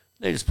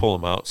 They just pull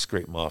them out,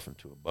 scrape them off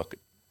into a bucket.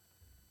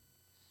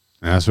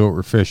 That's what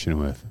we're fishing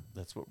with.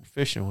 That's what we're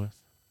fishing with.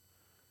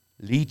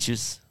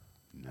 Leeches.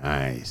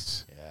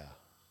 Nice. Yeah.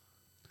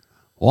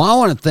 Well, I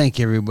want to thank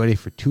everybody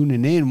for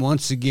tuning in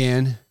once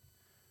again.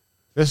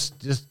 This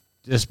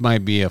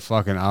might be a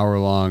fucking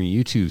hour-long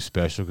YouTube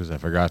special because I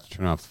forgot to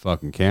turn off the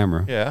fucking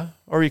camera. Yeah.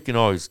 Or you can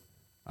always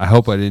I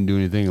hope I didn't do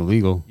anything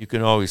illegal.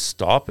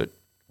 stop it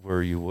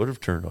where you would have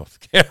turned off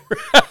the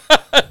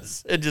camera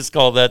and just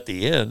call that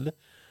the end.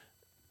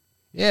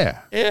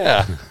 Yeah.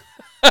 Yeah.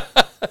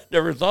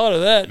 Never thought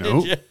of that,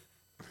 Nope. did you?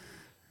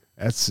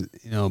 That's,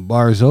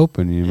 bars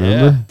open, you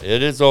remember? Yeah,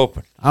 it is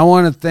open. I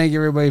want to thank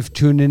everybody for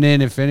tuning in.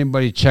 If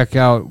anybody check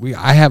out,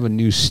 I have a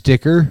new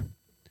sticker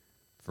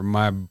for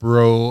my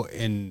bro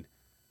and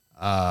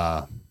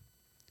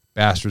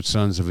Bastard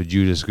Sons of a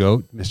Judas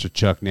Goat, Mr.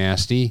 Chuck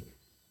Nasty.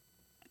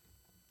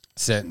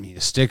 Sent me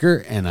a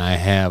sticker, and I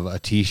have a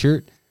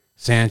T-shirt.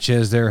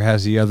 Sanchez there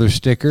has the other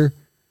sticker.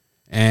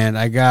 And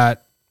I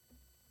got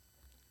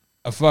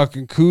a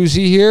fucking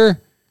koozie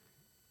here,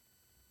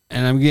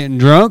 and I'm getting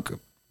drunk.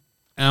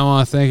 And I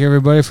want to thank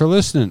everybody for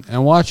listening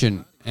and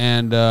watching.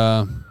 And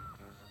what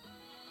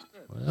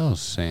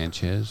else,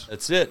 Sanchez?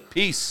 That's it.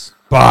 Peace.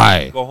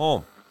 Bye. Go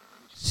home.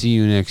 See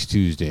you next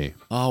Tuesday.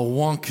 I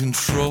want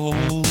control.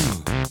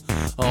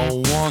 I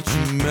want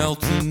you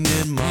melting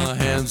in my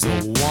hands.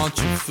 I want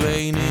you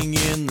fainting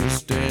in the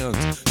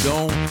stands.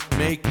 Don't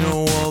make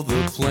no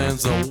other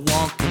plans. I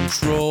want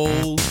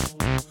control.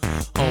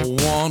 I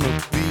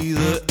wanna be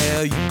the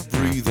air you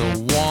breathe. I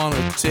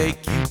wanna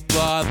take you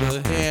by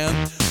the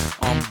hand.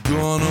 I'm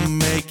gonna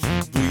make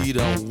you bleed.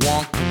 I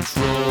want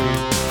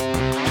control.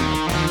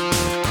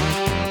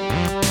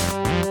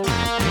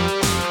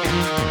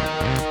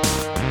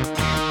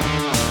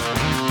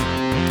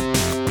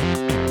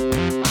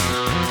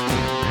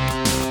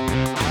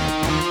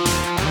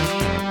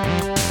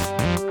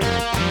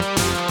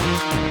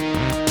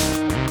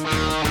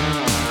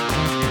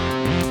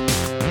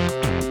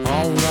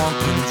 I want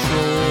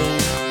control.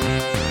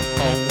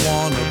 I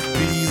wanna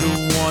be the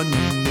one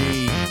you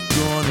need.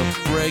 Gonna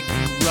break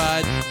you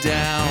right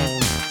down.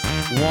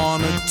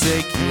 Wanna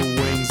take your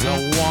wings. I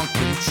want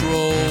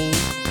control.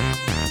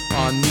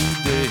 I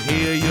need to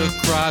hear your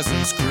cries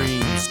and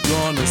screams.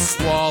 Gonna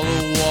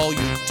swallow all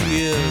your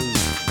tears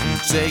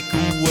and take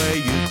away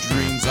your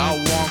dreams. I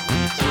want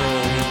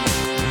control.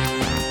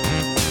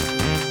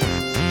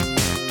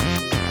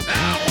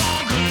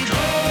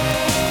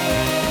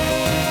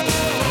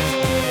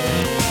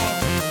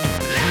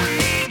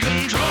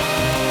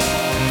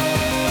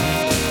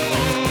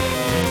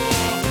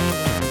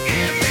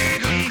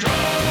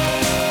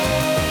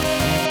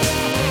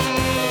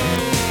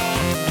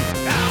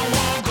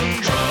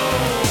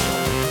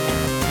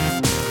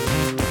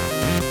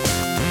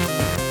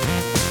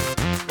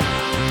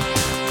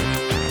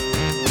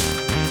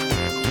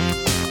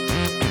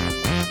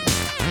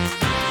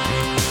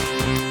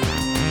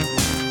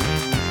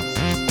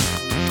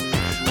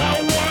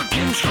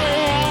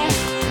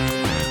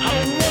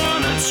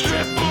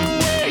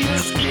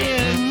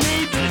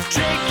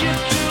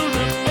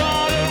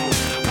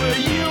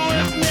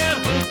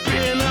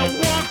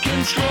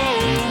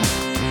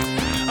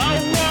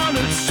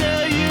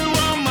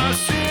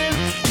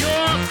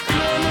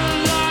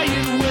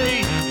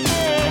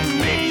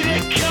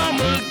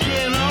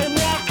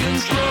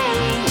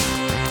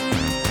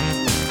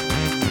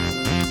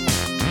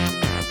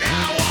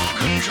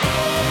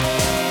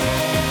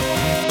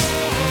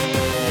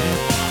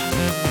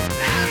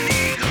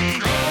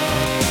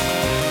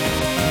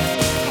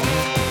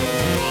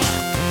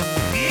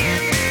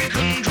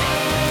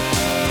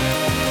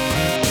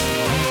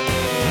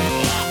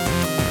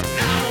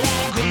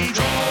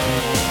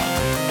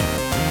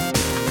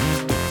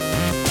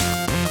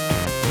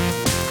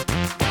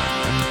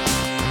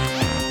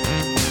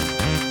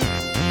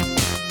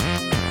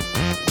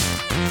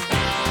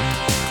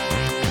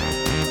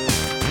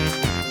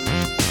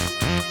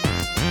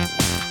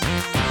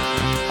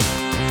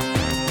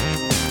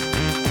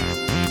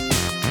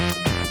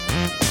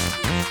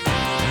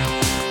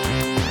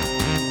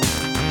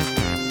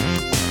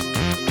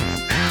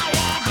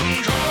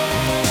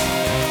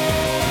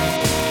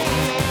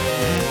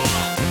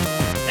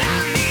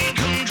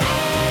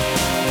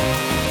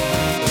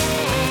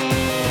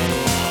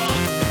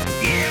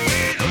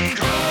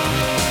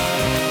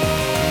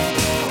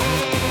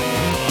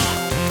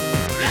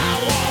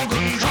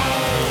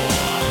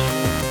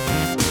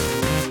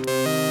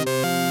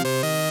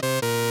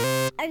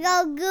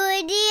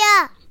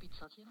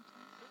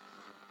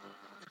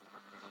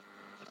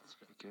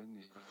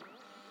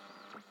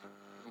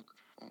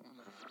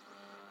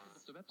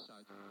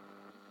 website.